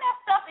 No, bring that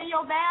stuff in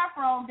your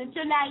bathroom that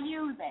you're not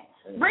using.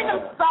 Bring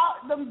the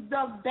salt, the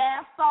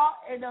bath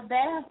salt and the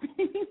bath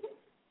beads.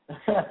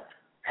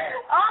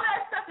 All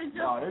that stuff is just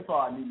they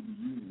probably need to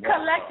be used.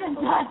 Collecting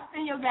dust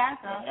in your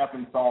bathroom.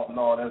 Epsom salt and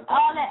all that stuff.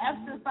 All that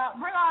Epsom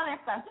salt. Bring all that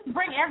stuff. Just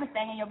bring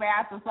everything in your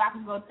bathroom so I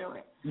can go through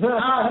it. So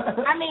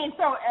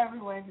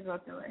everyone can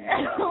go through it.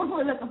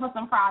 We're looking for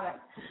some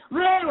products.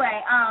 But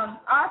anyway,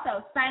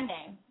 also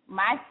Sunday,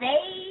 my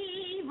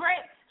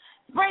favorite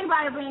Spring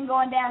Body Bring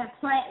going down to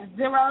Plant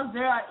 00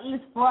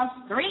 East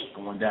 4th Street.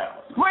 Going down.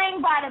 Spring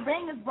Body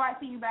Bring is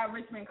brought to you by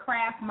Richmond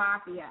Craft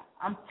Mafia.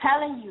 I'm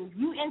telling you, if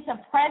you into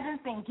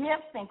presents and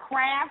gifts and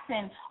crafts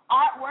and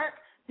artwork,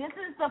 this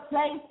is the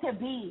place to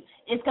be.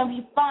 It's going to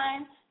be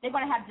fun. They're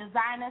going to have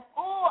designers.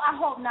 Oh, I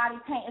hope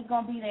Naughty Paint is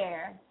going to be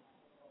there.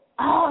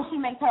 Oh, she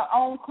makes her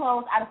own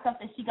clothes out of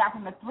stuff that she got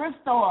from the thrift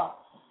store.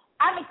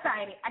 I'm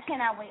excited. I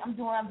cannot wait. I'm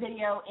doing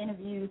video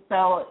interviews.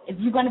 So if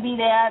you're going to be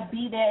there,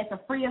 be there. It's a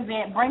free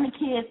event. Bring the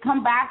kids.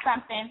 Come buy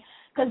something.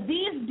 Because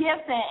these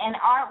gifts and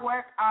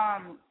artwork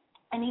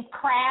and these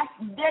crafts,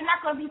 they're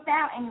not going to be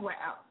found anywhere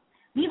else.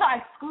 These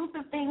are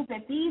exclusive things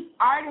that these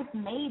artists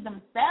made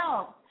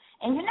themselves.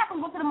 And you're not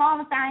going to go to the mall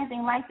and find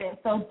anything like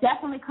that. So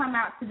definitely come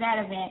out to that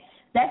event.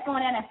 That's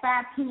going on at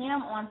 5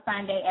 p.m. on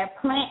Sunday at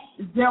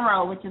Plant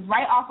Zero, which is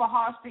right off of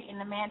Hall Street in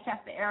the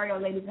Manchester area,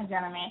 ladies and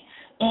gentlemen,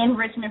 in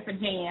Richmond,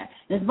 Virginia.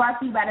 It's brought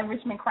to you by the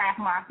Richmond Craft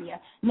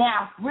Mafia.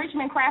 Now,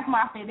 Richmond Craft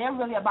Mafia, they're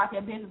really about their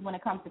business when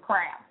it comes to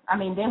crafts. I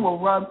mean, they will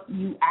rub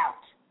you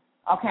out,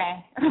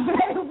 okay?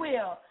 They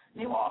will.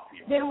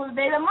 They're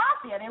the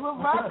mafia. They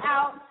will rub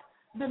out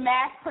the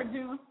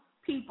mass-produced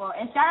people.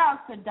 And shout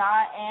out to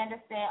Don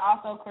Anderson,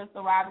 also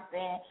Crystal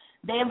Robinson.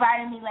 They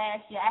invited me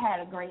last year. I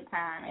had a great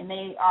time, and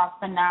they are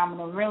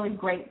phenomenal, really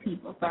great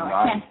people. So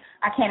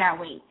I cannot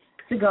wait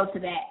to go to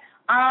that.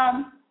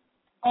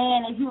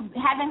 And if you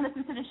haven't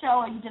listened to the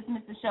show or you just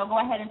missed the show, go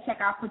ahead and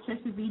check out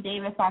Patricia V.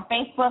 Davis on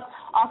Facebook.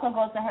 Also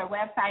go to her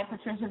website,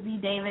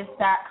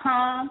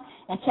 patriciavdavis.com,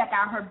 and check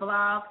out her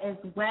blog as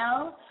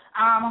well.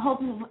 I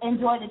hope you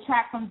enjoyed the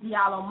track from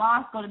Diallo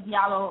Moss. Go to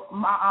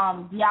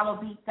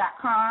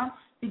diallobeats.com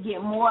to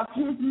get more of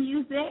his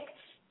music.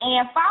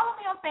 And follow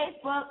me on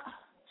Facebook,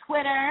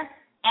 Twitter,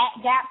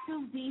 at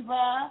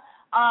Gap2Diva.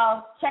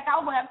 Check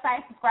our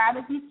website, subscribe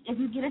if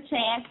you get a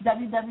chance,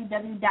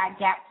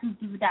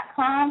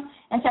 www.gap2diva.com,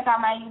 and check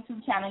out my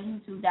YouTube channel,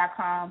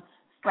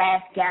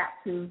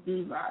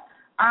 youtube.com/Gap2Diva.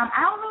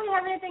 I don't really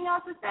have anything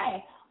else to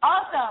say.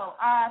 Also,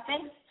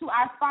 thanks to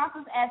our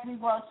sponsors, As We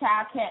Grow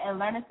Child Care and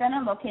Learning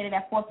Center, located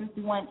at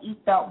 451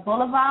 East Belt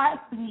Boulevard,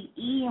 Suite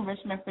E in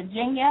Richmond,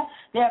 Virginia.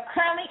 They're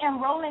currently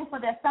enrolling for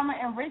their summer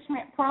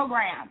enrichment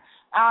program.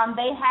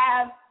 They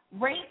have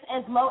rates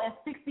as low as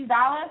 $60.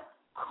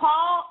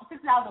 Call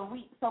 $6 a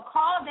week. So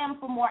call them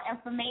for more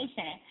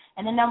information.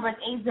 And the number is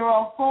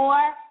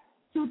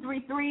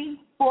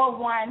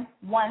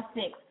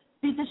 804-233-4116.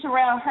 Speak to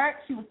Sherelle Hurt.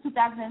 She was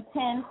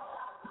 2010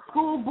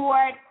 school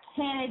board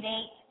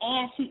candidate,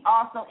 and she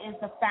also is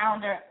the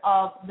founder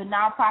of the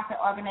nonprofit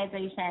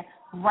organization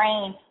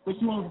RAIN,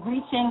 which means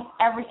reaching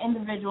every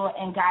individual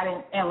in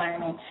guidance and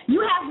learning.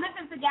 You have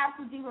listened to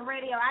Gap2 Diva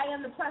Radio. I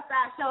am the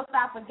plus-size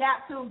showstopper,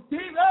 Gap2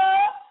 Diva,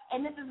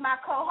 and this is my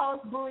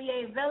co-host,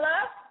 Bouye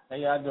Villa. How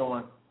y'all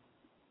doing?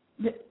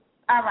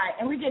 All right,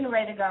 and we're getting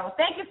ready to go.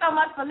 Thank you so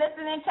much for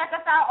listening. Check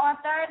us out on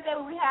Thursday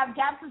where we have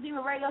Gap2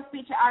 Diva Radio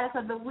feature artist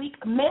of the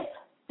week, Miss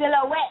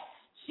Silhouette.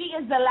 She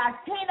is the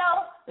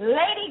Latino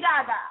Lady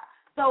Gaga.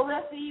 So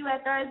we'll see you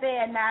at Thursday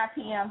at 9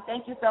 p.m.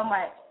 Thank you so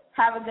much.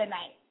 Have a good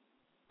night.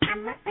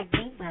 I'm a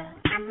diva.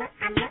 I'm a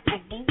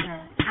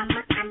diva. I'm a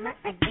diva. I'm a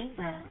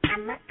diva.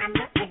 I'm a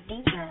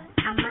diva.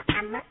 I'm a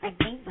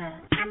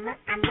diva. I'm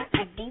a diva.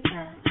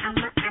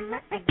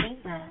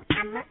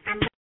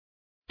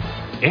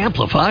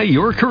 Amplify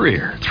your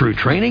career through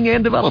training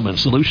and development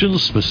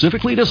solutions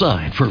specifically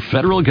designed for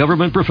federal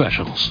government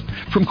professionals.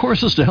 From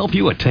courses to help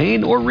you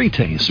attain or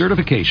retain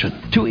certification,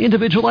 to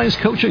individualized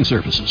coaching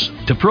services,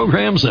 to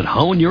programs that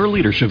hone your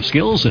leadership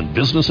skills and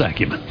business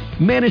acumen,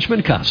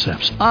 Management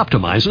Concepts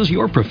optimizes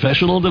your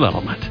professional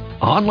development.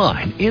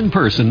 Online, in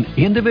person,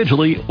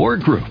 individually, or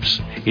groups,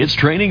 it's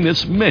training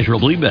that's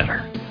measurably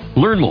better.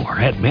 Learn more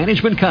at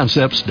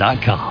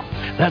managementconcepts.com.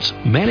 That's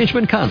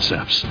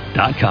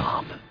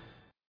managementconcepts.com.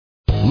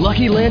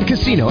 Lucky Land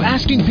Casino,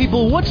 asking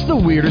people, what's the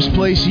weirdest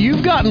place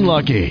you've gotten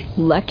lucky?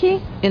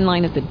 Lucky? In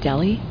line at the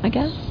deli, I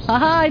guess?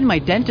 Aha, in my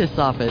dentist's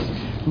office.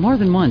 More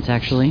than once,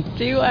 actually.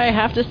 Do I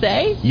have to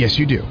say? Yes,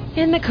 you do.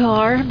 In the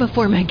car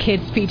before my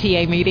kids'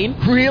 PTA meeting.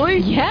 Really?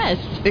 Yes.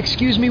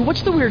 Excuse me,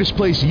 what's the weirdest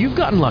place you've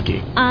gotten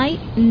lucky? I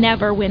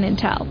never win and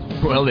tell.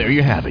 Well, there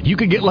you have it. You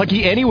can get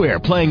lucky anywhere,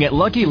 playing at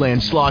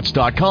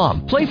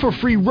LuckyLandSlots.com. Play for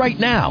free right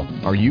now.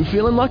 Are you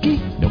feeling lucky?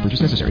 No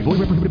purchase necessary. Void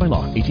where prohibited by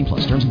law.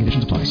 18+. Terms and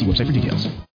conditions apply. See website for details.